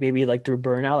patients, like maybe like through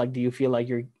burnout? Like, do you feel like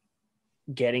you're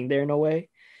getting there in a way?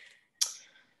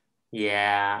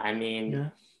 Yeah, I mean, Yeah.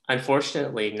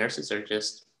 unfortunately, nurses are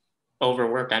just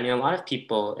overworked. I mean, a lot of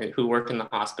people who work in the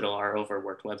hospital are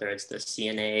overworked, whether it's the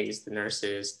CNAs, the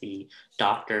nurses, the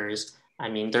doctors. I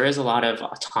mean, there is a lot of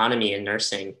autonomy in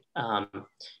nursing,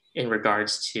 in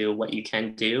regards to what you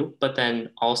can do, but then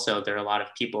also there are a lot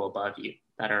of people above you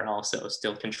that are also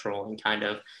still controlling kind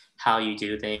of how you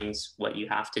do things, what you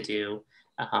have to do.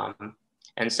 Um,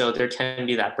 and so there can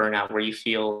be that burnout where you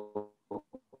feel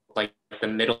like the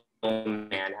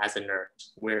middleman as a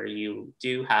nurse, where you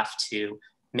do have to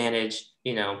manage,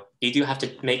 you do have to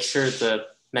make sure the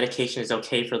medication is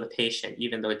okay for the patient,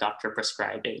 even though the doctor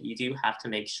prescribed it. You do have to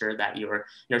make sure that your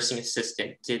nursing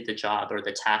assistant did the job or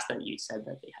the task that you said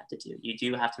that they had to do. You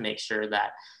do have to make sure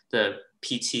that the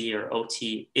PT or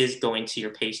OT is going to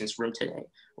your patient's room today,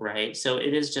 right? So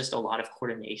it is just a lot of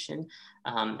coordination,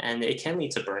 and it can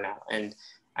lead to burnout. And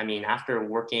I mean, after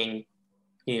working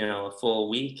a full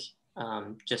week,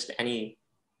 just any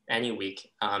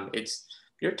week, it's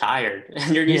you're tired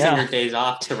and you're using Yeah. your days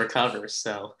off to recover.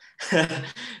 So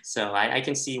so I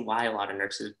can see why a lot of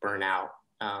nurses burn out.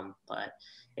 But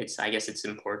I guess it's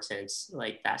important,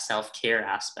 like that self-care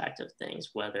aspect of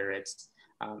things, whether it's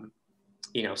um,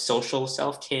 social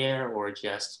self-care or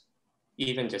just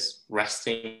even just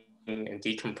resting and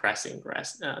decompressing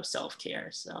self-care.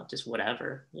 So just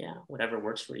whatever, yeah, whatever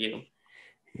works for you.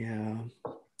 Yeah.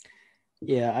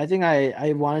 Yeah, I think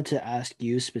I wanted to ask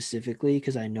you specifically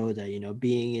because I know that,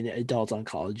 being in adult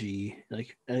oncology,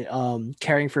 like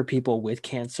caring for people with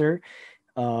cancer,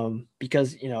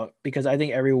 because I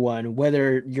think everyone,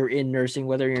 whether you're in nursing,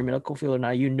 whether you're in medical field or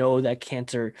not, that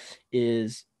cancer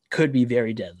is could be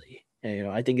very deadly. And,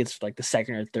 I think it's like the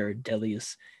second or third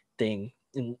deadliest thing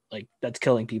in like that's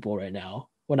killing people right now.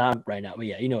 Well, not right now, but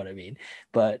yeah, you know what I mean.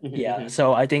 But yeah, Mm-hmm.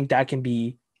 so I think that can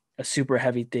be a super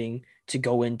heavy thing to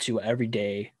go into every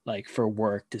day, like for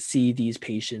work, to see these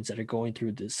patients that are going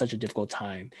through such a difficult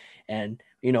time. And,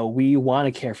 we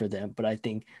want to care for them, but I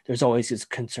think there's always this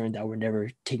concern that we're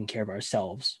never taking care of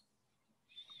ourselves.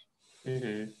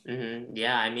 Mm-hmm. Mm-hmm.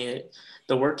 Yeah, I mean,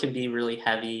 the work can be really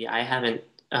heavy. I haven't,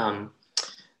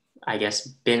 I guess,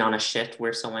 been on a shift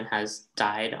where someone has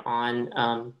died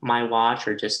on my watch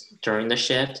or just during the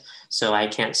shift, so I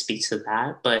can't speak to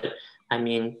that. But I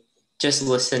mean, just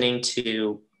listening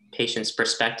to patients'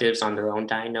 perspectives on their own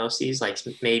diagnoses, like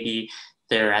maybe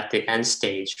they're at the end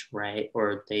stage, right?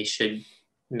 Or they should,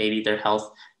 maybe their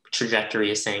health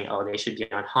trajectory is saying, oh, they should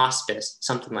be on hospice,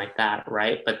 something like that,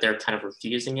 right? But they're kind of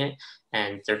refusing it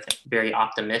and they're very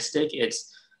optimistic.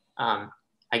 It's,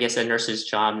 I guess, a nurse's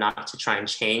job not to try and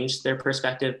change their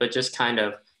perspective, but just kind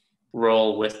of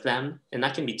roll with them. And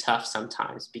that can be tough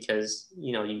sometimes because,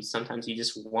 you sometimes you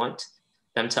just want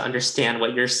them to understand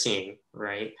what you're seeing,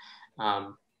 right?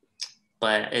 Um,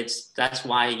 but that's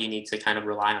why you need to kind of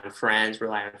rely on friends,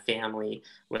 rely on family,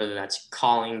 whether that's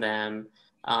calling them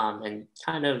and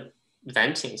kind of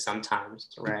venting sometimes,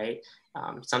 right?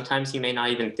 Sometimes you may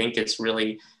not even think it's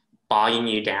really bogging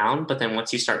you down, but then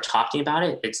once you start talking about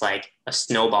it, it's like a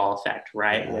snowball effect,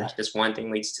 right? Where Yeah. just one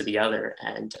thing leads to the other.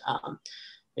 And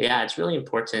yeah, it's really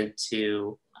important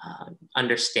to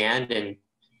understand and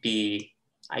be,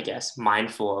 I guess,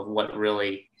 mindful of what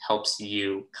really helps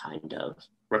you kind of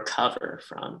recover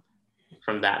from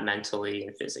that mentally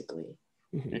and physically.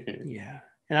 Mm-hmm. Yeah.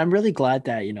 And I'm really glad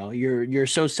that, you're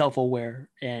so self-aware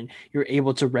and you're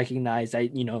able to recognize that,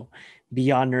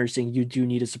 beyond nursing, you do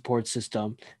need a support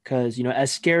system. Because,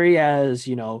 as scary as,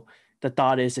 the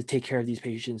thought is to take care of these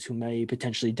patients who may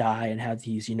potentially die and have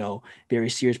these, very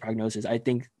serious prognosis. I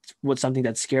think what's something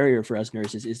that's scarier for us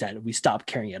nurses is that we stop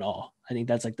caring at all. I think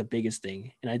that's like the biggest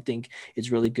thing. And I think it's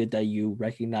really good that you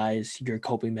recognize your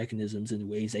coping mechanisms in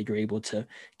ways that you're able to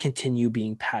continue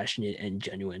being passionate and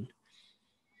genuine.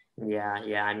 Yeah,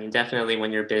 yeah. I mean, definitely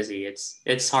when you're busy,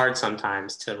 it's hard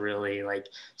sometimes to really like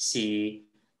see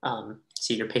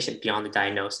see your patient beyond the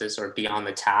diagnosis or beyond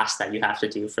the task that you have to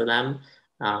do for them.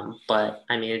 But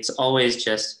I mean, it's always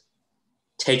just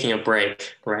taking a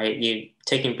break, right? You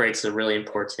taking breaks are really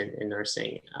important in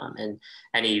nursing, and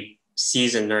any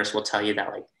seasoned nurse will tell you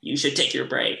that like you should take your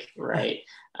break, right?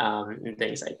 And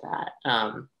things like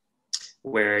that,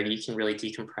 where you can really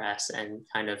decompress and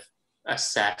kind of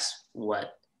assess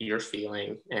what you're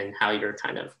feeling and how you're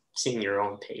kind of seeing your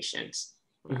own patients,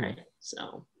 Mhm. right?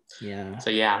 Yeah. So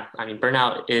yeah, I mean,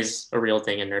 burnout is a real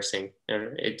thing in nursing.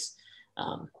 It's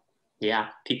yeah,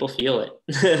 people feel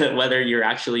it, whether you're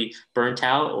actually burnt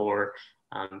out or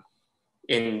um,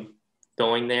 in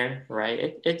going there,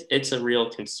 right? It's a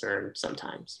real concern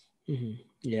sometimes.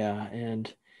 Yeah.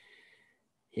 And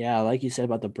yeah, like you said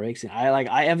about the breaks, and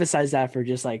I emphasize that for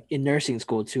just like in nursing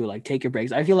school too, like take your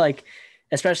breaks. I feel like,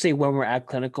 especially when we're at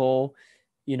clinical,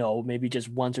 maybe just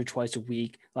once or twice a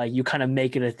week, like you kind of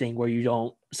make it a thing where you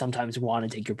don't sometimes want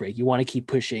to take your break. You want to keep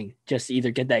pushing just to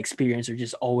either get that experience or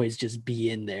just always just be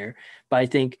in there. But I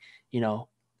think, you know,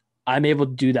 I'm able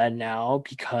to do that now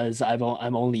because I'm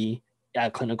only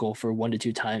at clinical for 1 to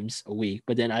 2 times a week.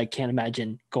 But then I can't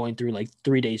imagine going through like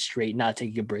 3 days straight not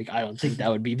taking a break. I don't think that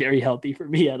would be very healthy for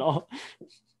me at all.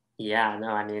 Yeah, no,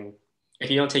 I mean, if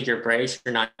you don't take your breaks,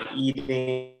 you're not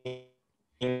eating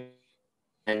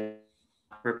and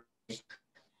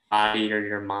body or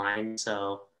your mind.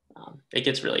 So it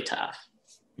gets really tough.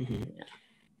 Mhm. Yeah.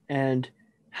 And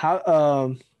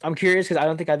how I'm curious because I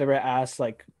don't think I've ever asked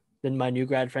like my new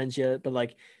grad friends yet, but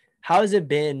like how has it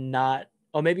been not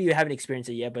or maybe you haven't experienced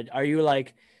it yet, but are you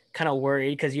like kind of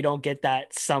worried because you don't get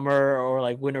that summer or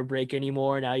like winter break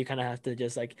anymore? Now you kind of have to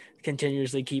just like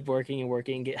continuously keep working and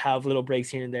working, have little breaks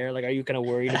here and there. Like are you kind of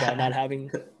worried about not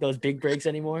having those big breaks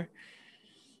anymore?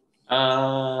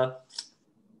 uh,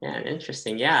 yeah,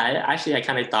 interesting. Yeah, I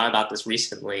kind of thought about this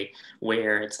recently,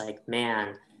 where it's like,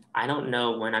 man, I don't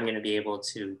know when I'm going to be able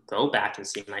to go back and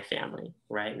see my family,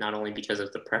 right? Not only because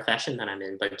of the profession that I'm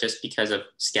in, but just because of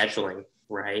scheduling,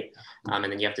 right? And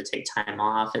then you have to take time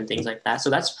off and things like that. So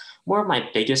that's more of my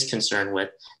biggest concern with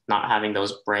not having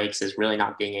those breaks is really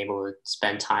not being able to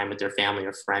spend time with your family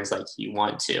or friends like you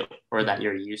want to or that Mhm.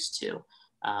 you're used to.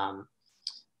 Um,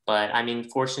 But I mean,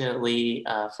 fortunately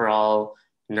for all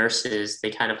nurses,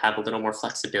 they kind of have a little more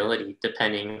flexibility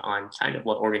depending on kind of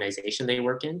what organization they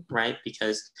work in, right?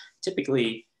 Because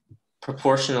typically,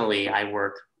 proportionally, I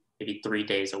work maybe 3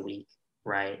 days a week,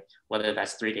 right? Whether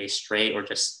that's 3 days straight or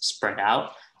just spread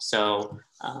out. So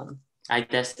I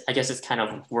guess it's kind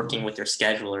of working with your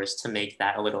schedulers to make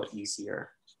that a little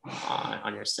easier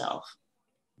on yourself.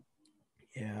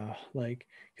 Yeah, like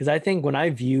because I think when I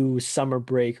view summer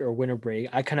break or winter break,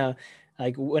 I kind of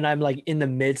like when I'm like in the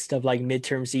midst of like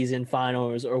midterm season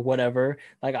finals or whatever,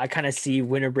 like I kind of see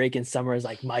winter break and summer as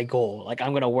like my goal. Like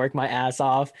I'm gonna work my ass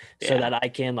off so Yeah. that I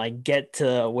can like get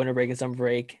to winter break and summer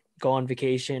break, go on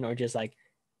vacation, or just like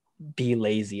be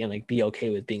lazy and like be okay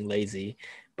with being lazy.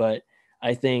 But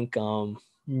I think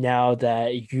now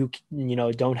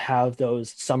that don't have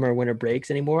those summer winter breaks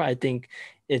anymore, I think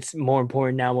it's more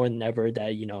important now more than ever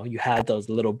that you had those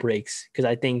little breaks, because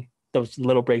I think those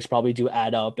little breaks probably do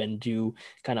add up and do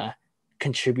kind of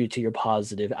contribute to your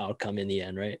positive outcome in the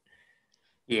end, right?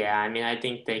 Yeah, I mean, I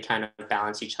think they kind of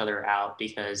balance each other out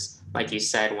because, like you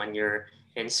said, when you're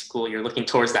in school, you're looking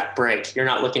towards that break. You're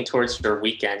not looking towards your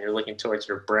weekend, you're looking towards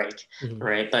your break, Mhm.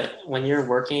 right? But when you're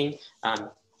working,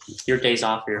 your days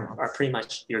off are pretty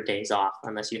much your days off,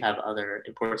 unless you have other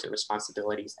important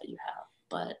responsibilities that you have.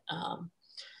 But,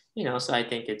 so I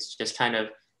think it's just kind of,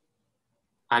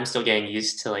 I'm still getting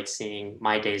used to like seeing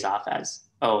my days off as,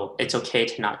 oh, it's okay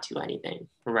to not do anything,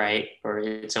 right? Or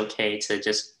it's okay to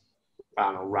just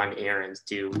run errands,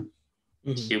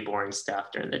 Mhm. do boring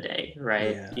stuff during the day,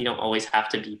 right? Yeah. You don't always have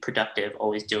to be productive,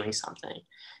 always doing something.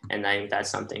 And I think that's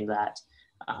something that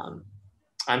um,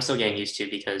 I'm still getting used to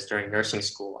because during nursing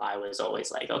school, I was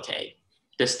always like, okay,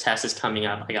 this test is coming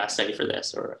up, I got to study for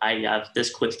this, or I have this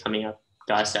quiz coming up,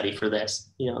 got to study for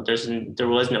this. There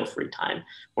was no free time,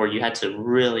 or you had to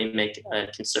really make a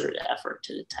concerted effort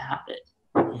to have it.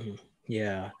 Mhm.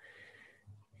 Yeah.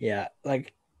 Yeah.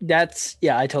 Like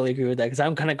yeah, I totally agree with that because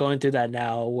I'm kind of going through that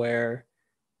now where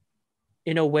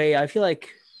in a way I feel like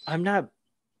I'm not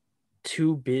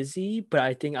too busy, but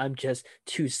I think I'm just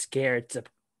too scared to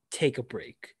take a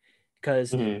break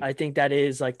because Mm-hmm. I think that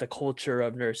is like the culture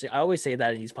of nursing. I always say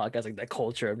that in these podcasts, like the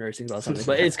culture of nursing about something,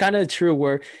 but it's kind of true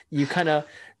where you kind of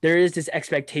there is this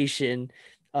expectation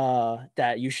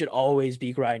that you should always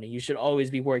be grinding, you should always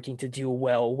be working to do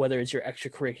well, whether it's your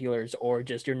extracurriculars or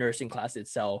just your nursing class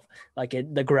itself. Like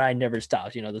the grind never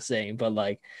stops, the saying. But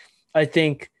like I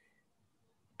think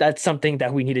that's something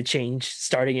that we need to change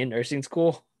starting in nursing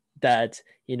school, that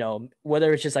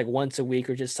whether it's just like once a week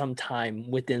or just some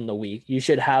time within the week, you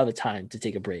should have a time to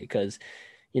take a break, because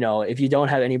if you don't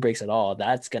have any breaks at all,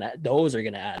 those are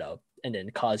gonna add up and then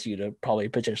cause you to probably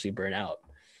potentially burn out.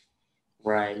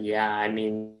 Right. Yeah. I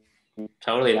mean,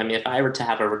 totally. I mean, if I were to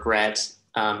have a regret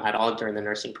at all during the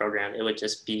nursing program, it would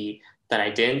just be that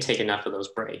I didn't take enough of those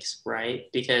breaks, right?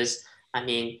 Because, I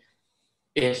mean,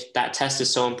 if that test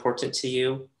is so important to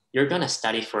you, you're going to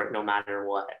study for it no matter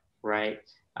what, right?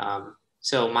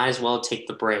 So might as well take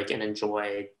the break and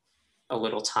enjoy a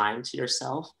little time to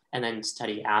yourself and then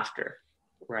study after,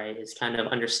 right? It's kind of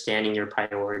understanding your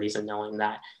priorities and knowing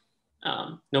that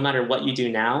no matter what you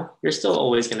do now, you're still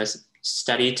always going to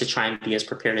study to try and be as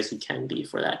prepared as you can be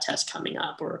for that test coming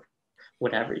up or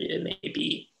whatever it may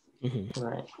be. Mhm.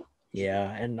 Right.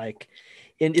 Yeah, and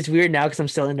it's weird now because I'm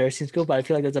still in nursing school, but I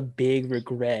feel like that's a big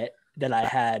regret that I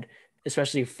had,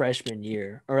 especially freshman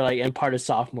year or like and part of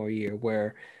sophomore year,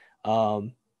 where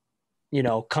um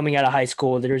coming out of high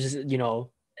school, there's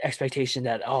expectation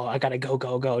that, oh, I gotta go,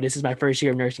 go, go. This is my first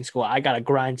year of nursing school. I gotta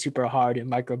grind super hard in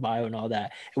microbiome and all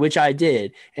that, which I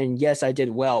did. And yes, I did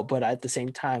well, but at the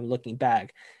same time, looking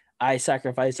back, I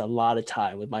sacrificed a lot of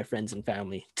time with my friends and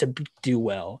family to do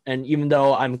well. And even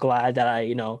though I'm glad that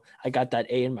I got that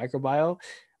A in microbiome,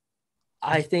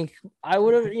 I think I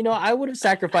would have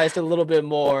sacrificed a little bit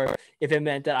more if it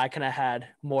meant that I kind of had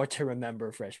more to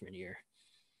remember freshman year.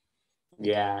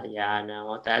 Yeah, yeah,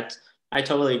 no, I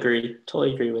totally agree.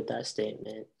 Totally agree with that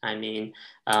statement. I mean,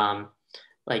 um,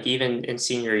 like even in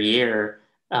senior year,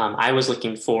 I was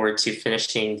looking forward to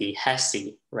finishing the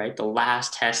HESI, right? The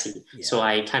last HESI. So Yeah.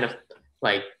 I kind of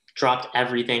like dropped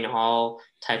everything, all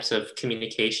types of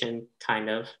communication, kind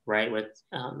of, right, with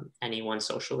anyone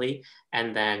socially,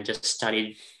 and then just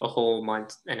studied a whole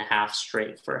month and a half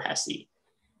straight for HESI.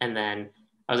 And then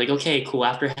I was like, okay, cool.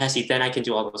 After HESI, then I can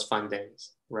do all those fun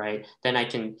things, right? Then I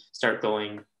can start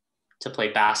going to play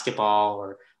basketball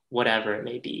or whatever it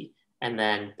may be. And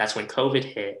then that's when COVID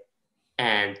hit,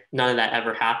 and none of that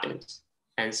ever happened.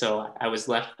 And so I was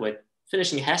left with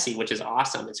finishing HESI, which is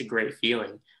awesome. It's a great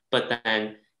feeling. But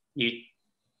then you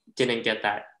didn't get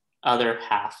that other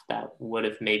half that would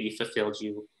have maybe fulfilled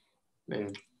you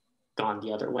and gone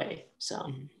the other way.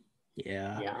 So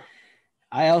Yeah. yeah.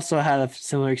 I also had a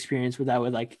similar experience with that.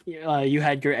 With like, you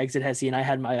had your exit Hesse, and I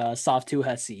had my soft two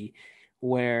Hesse,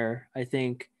 where I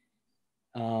think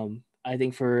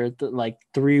for like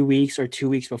 3 weeks or 2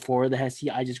 weeks before the Hesse,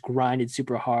 I just grinded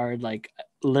super hard, like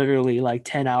literally like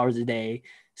 10 hours a day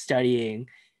studying,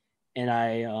 and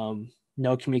I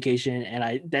no communication,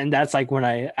 and that's like when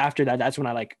I after that that's when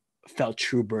I like felt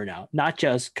true burnout, not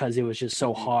just because it was just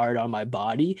so hard on my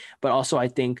body, but also I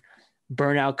think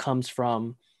burnout comes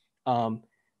from um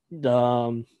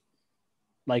the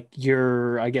like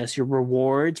your, I guess, your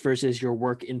rewards versus your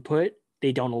work input,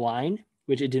 they don't align,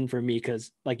 which it didn't for me,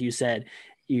 because like you said,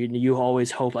 you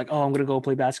always hope like, oh, I'm gonna go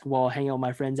play basketball, hang out with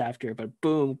my friends after, but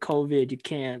boom, COVID, you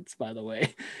can't, by the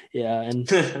way. Yeah.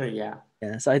 And Yeah.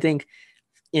 yeah, so I think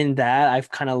in that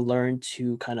I've kind of learned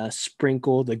to kind of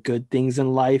sprinkle the good things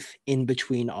in life in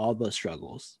between all the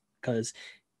struggles, because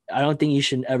I don't think you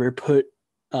should ever put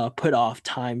off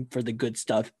time for the good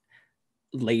stuff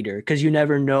later, because you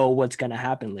never know what's going to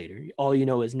happen later. All you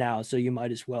know is now, so you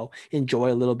might as well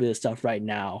enjoy a little bit of stuff right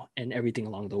now and everything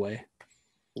along the way.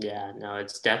 Yeah, no,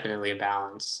 it's definitely a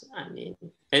balance. I mean,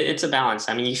 it's a balance.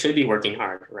 I mean, you should be working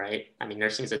hard, right? I mean,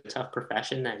 nursing is a tough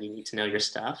profession that you need to know your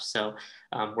stuff. So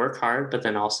work hard, but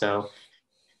then also,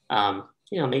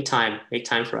 make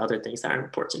time for other things that are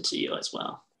important to you as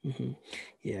well. Mm-hmm.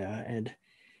 Yeah, and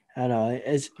I don't know.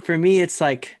 As for me, it's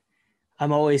like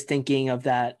I'm always thinking of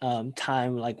that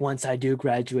time, like once I do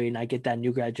graduate and I get that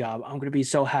new grad job, I'm gonna be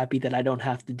so happy that I don't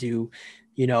have to do,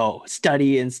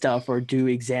 study and stuff or do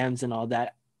exams and all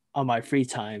that on my free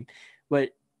time. But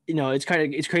it's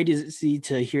crazy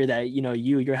to hear that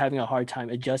you're having a hard time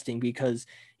adjusting, because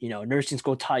nursing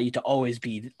school taught you to always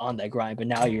be on that grind, but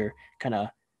now you're kind of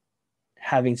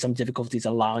having some difficulties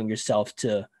allowing yourself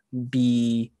to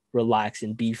be relaxed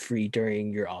and be free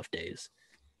during your off days.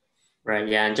 Right.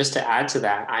 Yeah. And just to add to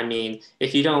that, I mean,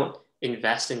 if you don't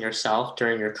invest in yourself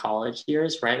during your college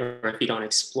years, right, or if you don't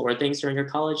explore things during your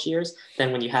college years,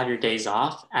 then when you have your days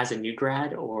off as a new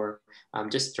grad or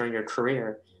just during your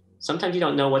career, sometimes you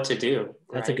don't know what to do,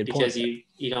 That's a right? good point. Because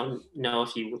you don't know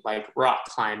if you like rock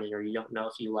climbing or you don't know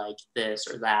if you like this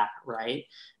or that, right?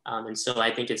 And so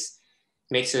I think it's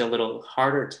makes it a little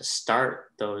harder to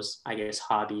start those, I guess,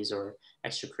 hobbies or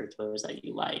extracurriculars that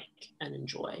you like and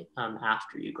enjoy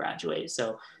after you graduate.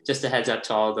 So just a heads up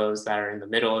to all those that are in the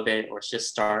middle of it or just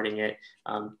starting it,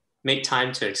 make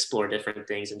time to explore different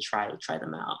things and try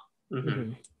them out. Mm-hmm.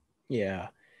 Mm-hmm. Yeah.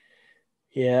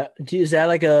 Yeah. Is that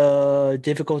like a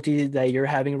difficulty that you're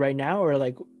having right now, or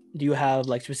like do you have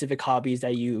like specific hobbies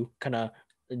that you kind of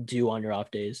do on your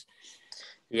off days?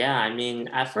 Yeah, I mean,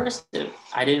 at first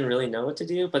I didn't really know what to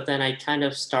do, but then I kind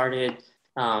of started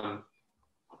um,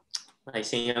 like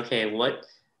saying, okay, what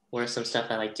are some stuff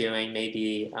I like doing?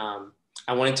 Maybe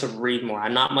I wanted to read more.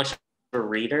 I'm not much of a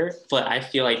reader, but I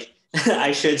feel like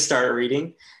I should start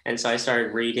reading, and so I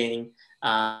started reading.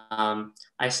 I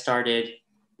started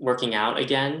working out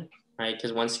again, right?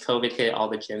 Because once COVID hit, all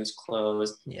the gyms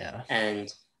closed, Yeah.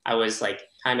 and I was like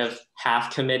kind of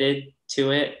half committed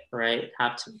to it, right?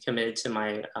 Committed to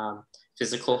my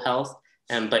physical health,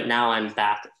 and but now I'm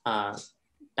back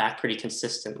pretty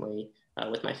consistently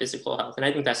with my physical health. And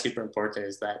I think that's super important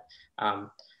is that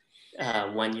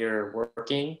when you're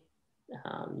working,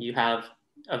 you have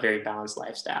a very balanced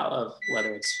lifestyle of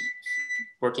whether it's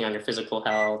working on your physical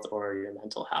health or your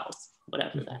mental health,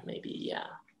 whatever that may be. Yeah.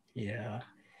 Yeah.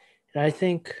 And I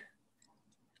think,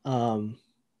 um,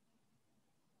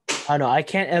 I don't know, I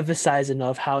can't emphasize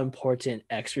enough how important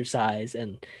exercise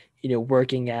and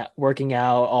working out,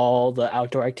 all the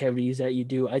outdoor activities that you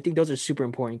do. I think those are super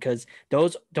important, because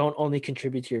those don't only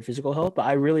contribute to your physical health, but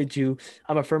I really do.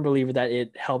 I'm a firm believer that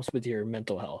it helps with your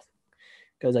mental health,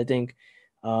 because I think,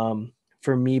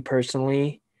 for me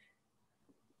personally,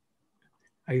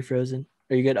 are you frozen?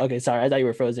 Are you good? Okay, sorry, I thought you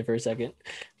were frozen for a second.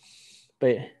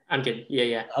 But I'm good. Yeah.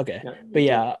 Yeah. okay, No, but you're good.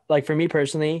 yeah, like for me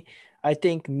personally, I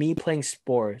think me playing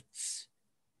sports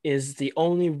is the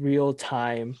only real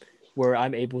time where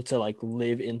I'm able to like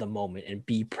live in the moment and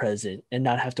be present and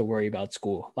not have to worry about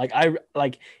school. Like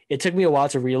it took me a while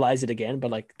to realize it again, but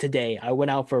like today I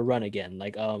went out for a run again,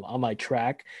 like on my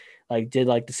track, like did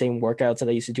like the same workouts that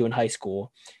I used to do in high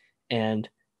school. And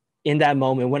in that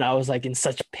moment when I was like in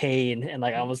such pain and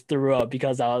like I almost threw up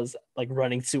because I was like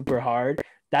running super hard,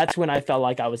 that's when I felt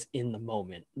like I was in the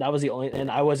moment. That was the only,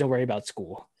 and I wasn't worried about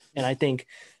school. And I think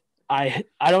I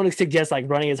don't suggest like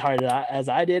running as hard as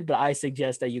I did, but I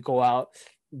suggest that you go out,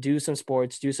 do some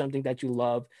sports, do something that you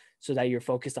love, so that you're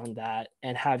focused on that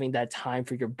and having that time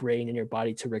for your brain and your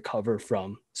body to recover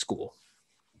from school.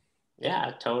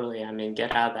 Yeah, totally. I mean,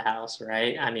 get out of the house,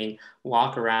 right? I mean,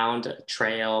 walk around a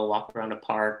trail, walk around a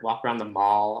park, walk around the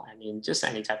mall. I mean, just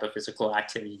any type of physical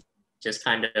activity just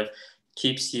kind of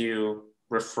keeps you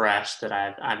refreshed that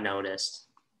I've noticed.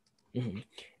 Mm-hmm.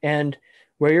 And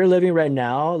where you're living right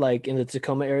now, like in the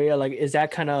Tacoma area, like is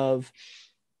that kind of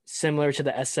similar to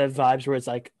the SF vibes where it's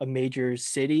like a major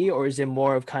city, or is it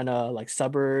more of kind of like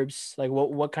suburbs? Like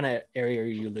what kind of area are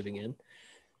you living in?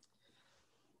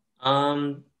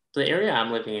 Um, the area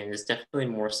I'm living in is definitely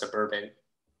more suburban.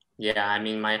 Yeah, I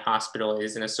mean, my hospital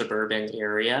is in a suburban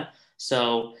area,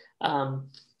 so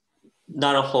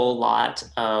not a whole lot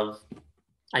of,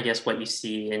 I guess, what you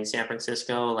see in San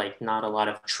Francisco, like not a lot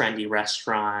of trendy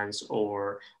restaurants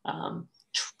or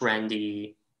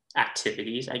trendy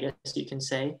activities, I guess you can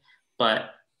say.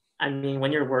 But I mean,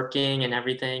 when you're working and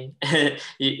everything,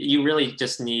 you really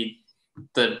just need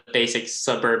the basic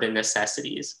suburban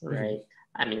necessities, Mm-hmm. right?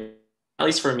 I mean, at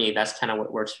least for me, that's kind of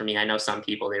what works for me. I know some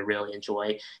people, they really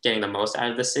enjoy getting the most out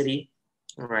of the city,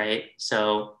 right?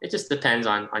 So it just depends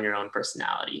on your own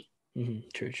personality. Mm-hmm.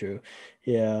 True, true.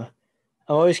 Yeah.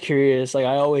 I'm always curious. Like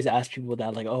I always ask people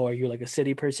that, like, oh, are you like a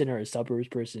city person or a suburbs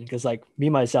person? Because like me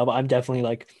myself, I'm definitely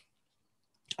like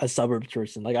a suburbs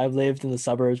person. Like I've lived in the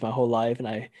suburbs my whole life, and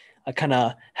I kind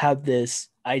of have this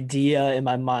idea in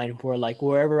my mind where like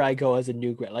wherever I go as a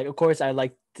new grad, like of course I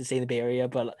like to stay in the Bay Area,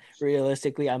 but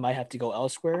realistically I might have to go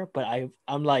elsewhere. But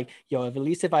I'm like, yo, if at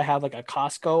least if I have like a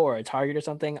Costco or a Target or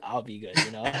something, I'll be good,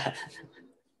 you know?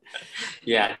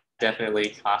 Yeah,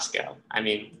 definitely Costco. I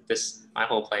mean, this my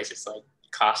whole place is like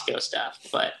Costco stuff,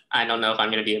 but I don't know if I'm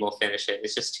gonna be able to finish it.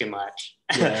 It's just too much.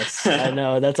 Yes, I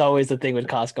know. That's always the thing with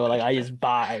Costco. Like I just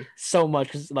buy so much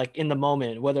because like in the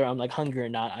moment, whether I'm like hungry or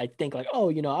not, I think like,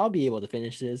 oh, I'll be able to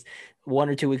finish this. 1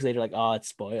 or 2 weeks later, like, oh, it's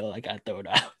spoiled. Like I throw it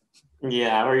out.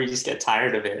 Yeah, or you just get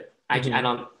tired of it. I Hmm.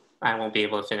 don't I won't be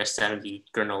able to finish 70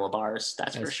 granola bars,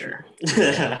 that's for That's true. sure.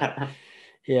 Yeah.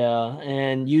 Yeah.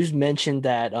 And you mentioned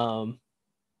that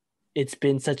it's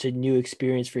been such a new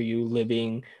experience for you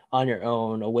living on your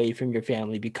own away from your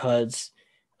family because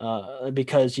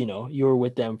you were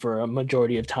with them for a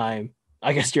majority of time,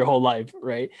 I guess your whole life,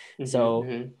 right? Hmm, So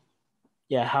hmm.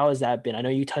 yeah, how has that been? I know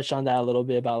you touched on that a little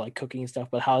bit about like cooking and stuff,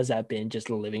 but how has that been just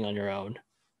living on your own?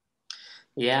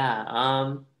 Yeah,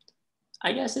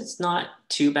 I guess it's not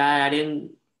too bad. I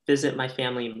didn't visit my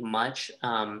family much,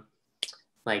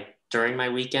 like during my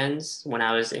weekends when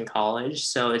I was in college,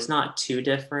 so it's not too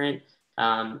different.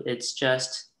 It's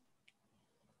just,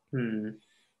 hmm,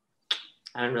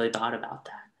 I haven't really thought about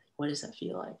that. What does that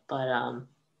feel like? But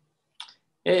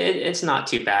it's not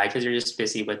too bad because you're just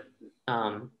busy with,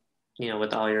 um,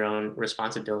 with all your own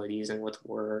responsibilities and with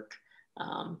work.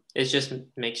 It's just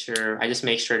I just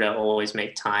make sure to always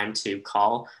make time to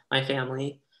call my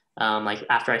family. Like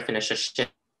after I finish a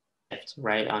shift,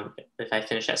 right? If I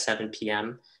finish at 7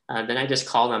 p.m., then I just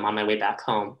call them on my way back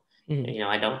home. Mhm.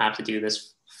 I don't have to do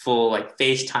this full like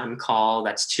FaceTime call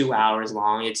that's 2 hours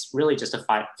long. It's really just a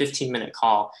 15-minute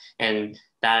call. And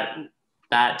that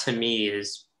to me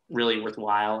is really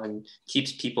worthwhile and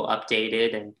keeps people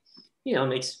updated and,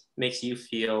 makes you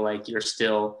feel like you're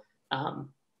still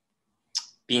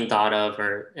being thought of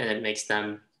and it makes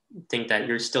them think that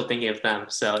you're still thinking of them.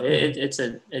 So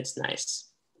Mhm. it's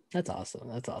nice. That's awesome.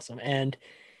 That's awesome. And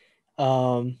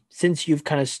since you've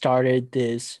kind of started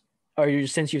this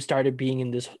since you started being in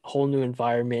this whole new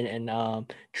environment and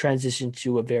transitioned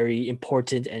to a very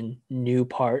important and new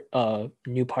part of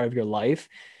your life,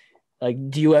 like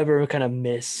do you ever kind of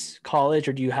miss college,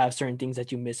 or do you have certain things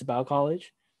that you miss about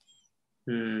college?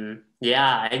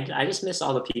 Yeah, I just miss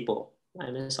all the people. I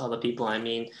miss all the people. I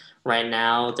mean, right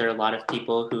now, there are a lot of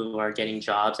people who are getting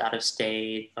jobs out of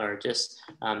state or just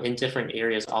in different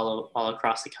areas all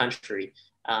across the country.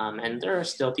 And there are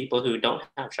still people who don't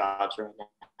have jobs right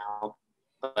now,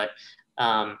 but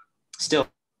still,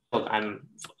 I'm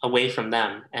away from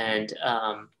them. And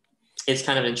it's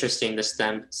kind of interesting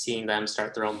seeing them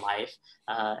start their own life.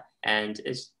 And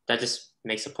that just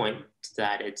makes a point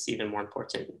that it's even more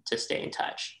important to stay in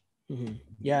touch. Mhm.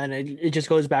 Yeah, and it just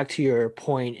goes back to your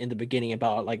point in the beginning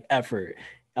about like effort.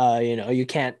 You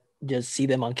can't just see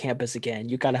them on campus again.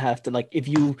 You gotta have to, like, if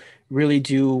you really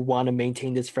do want to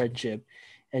maintain this friendship,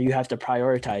 and you have to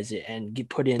prioritize it and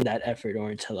put in that effort in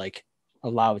order to like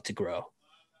allow it to grow.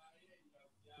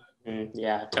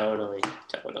 Yeah, totally,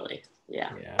 totally.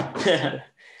 Yeah. Yeah.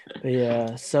 But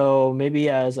yeah, so maybe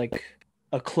as like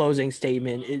a closing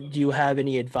statement, do you have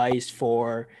any advice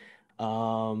for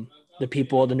the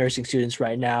people, the nursing students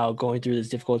right now going through this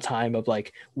difficult time of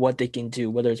like what they can do,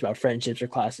 whether it's about friendships or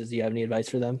classes? Do you have any advice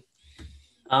for them?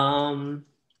 um,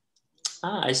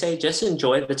 I say just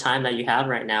enjoy the time that you have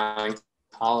right now in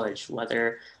college,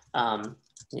 whether, no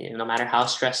matter how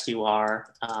stressed you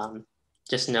are,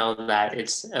 just know that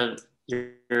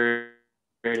you're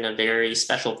in a very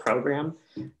special program.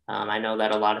 I know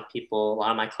that a lot of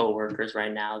my coworkers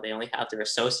right now, they only have their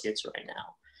associates right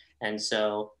now. And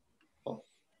so, oh,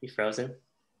 you frozen?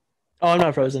 Oh, I'm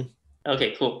not frozen.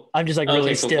 Okay, cool. I'm just like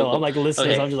really Okay, cool, cool, still. I'm cool. like listening,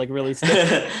 so I'm Okay. just like really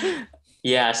still.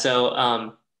 Yeah,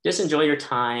 so just enjoy your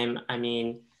time. I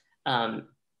mean, um,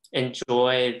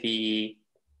 enjoy the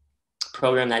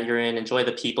program that you're in, enjoy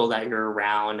the people that you're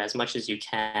around as much as you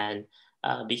can,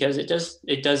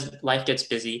 because life gets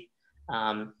busy.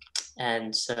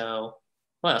 And so,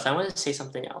 what else? I wanted to say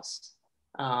something else.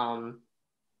 Um,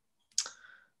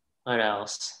 what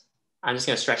else? I'm just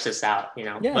gonna stretch this out,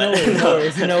 Yeah, but no worries, no no,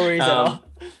 worries, no worries at all.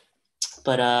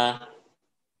 but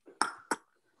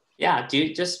yeah,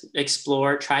 do just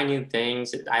explore, try new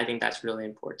things. I think that's really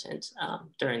important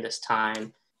during this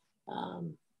time.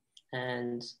 Um,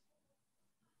 and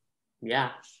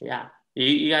yeah, yeah,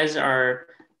 you guys are.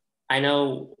 I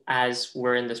know as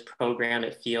we're in this program,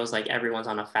 it feels like everyone's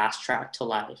on a fast track to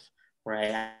life,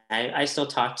 right? I still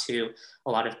talk to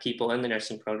a lot of people in the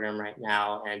nursing program right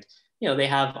now, and they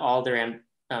have all their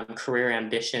career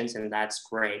ambitions, and that's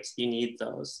great. You need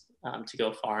those to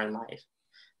go far in life.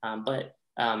 But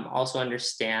also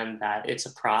understand that it's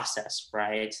a process,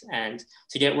 right? And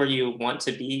to get where you want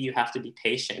to be, you have to be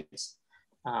patient.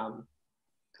 Um,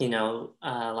 I know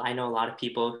a lot of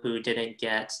people who didn't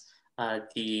get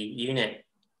the unit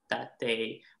that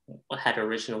they had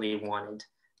originally wanted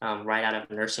right out of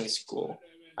nursing school.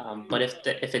 But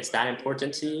if it's that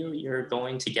important to you, you're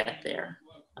going to get there.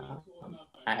 Um,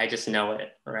 I just know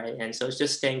it, right? And so it's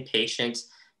just staying patient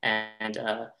and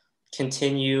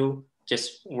continue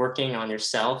just working on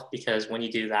yourself, because when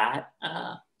you do that,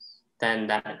 then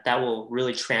that will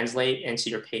really translate into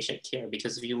your patient care.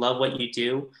 Because if you love what you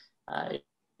do,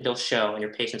 it'll show, and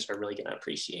your patients are really going to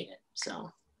appreciate it.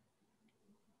 So,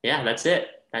 yeah, that's it.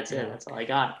 That's it. That's all I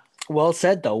got. Well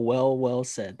said, though. Well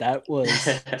said. That was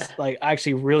like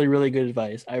actually really, really good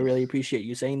advice. I really appreciate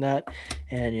you saying that.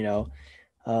 And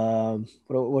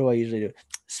what do I usually do?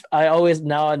 I always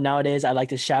nowadays I like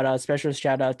to special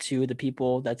shout out to the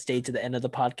people that stayed to the end of the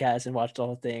podcast and watched the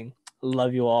whole thing.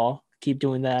 Love you all. Keep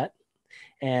doing that.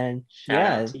 And Shout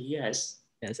out yeah, to you guys.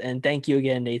 yes. And thank you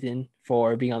again, Nathan,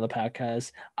 for being on the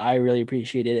podcast. I really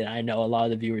appreciate it. And I know a lot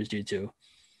of the viewers do too.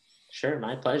 Sure,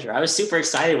 my pleasure. I was super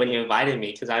excited when you invited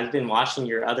me because I've been watching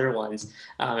your other ones.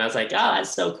 I was like, oh, that's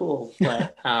so cool.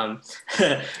 But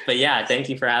but yeah, thank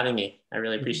you for having me. I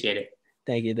really appreciate it.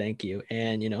 Thank you.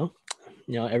 And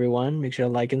everyone, make sure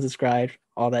to like and subscribe,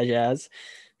 all that jazz.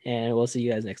 And we'll see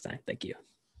you guys next time. Thank you.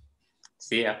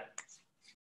 See ya.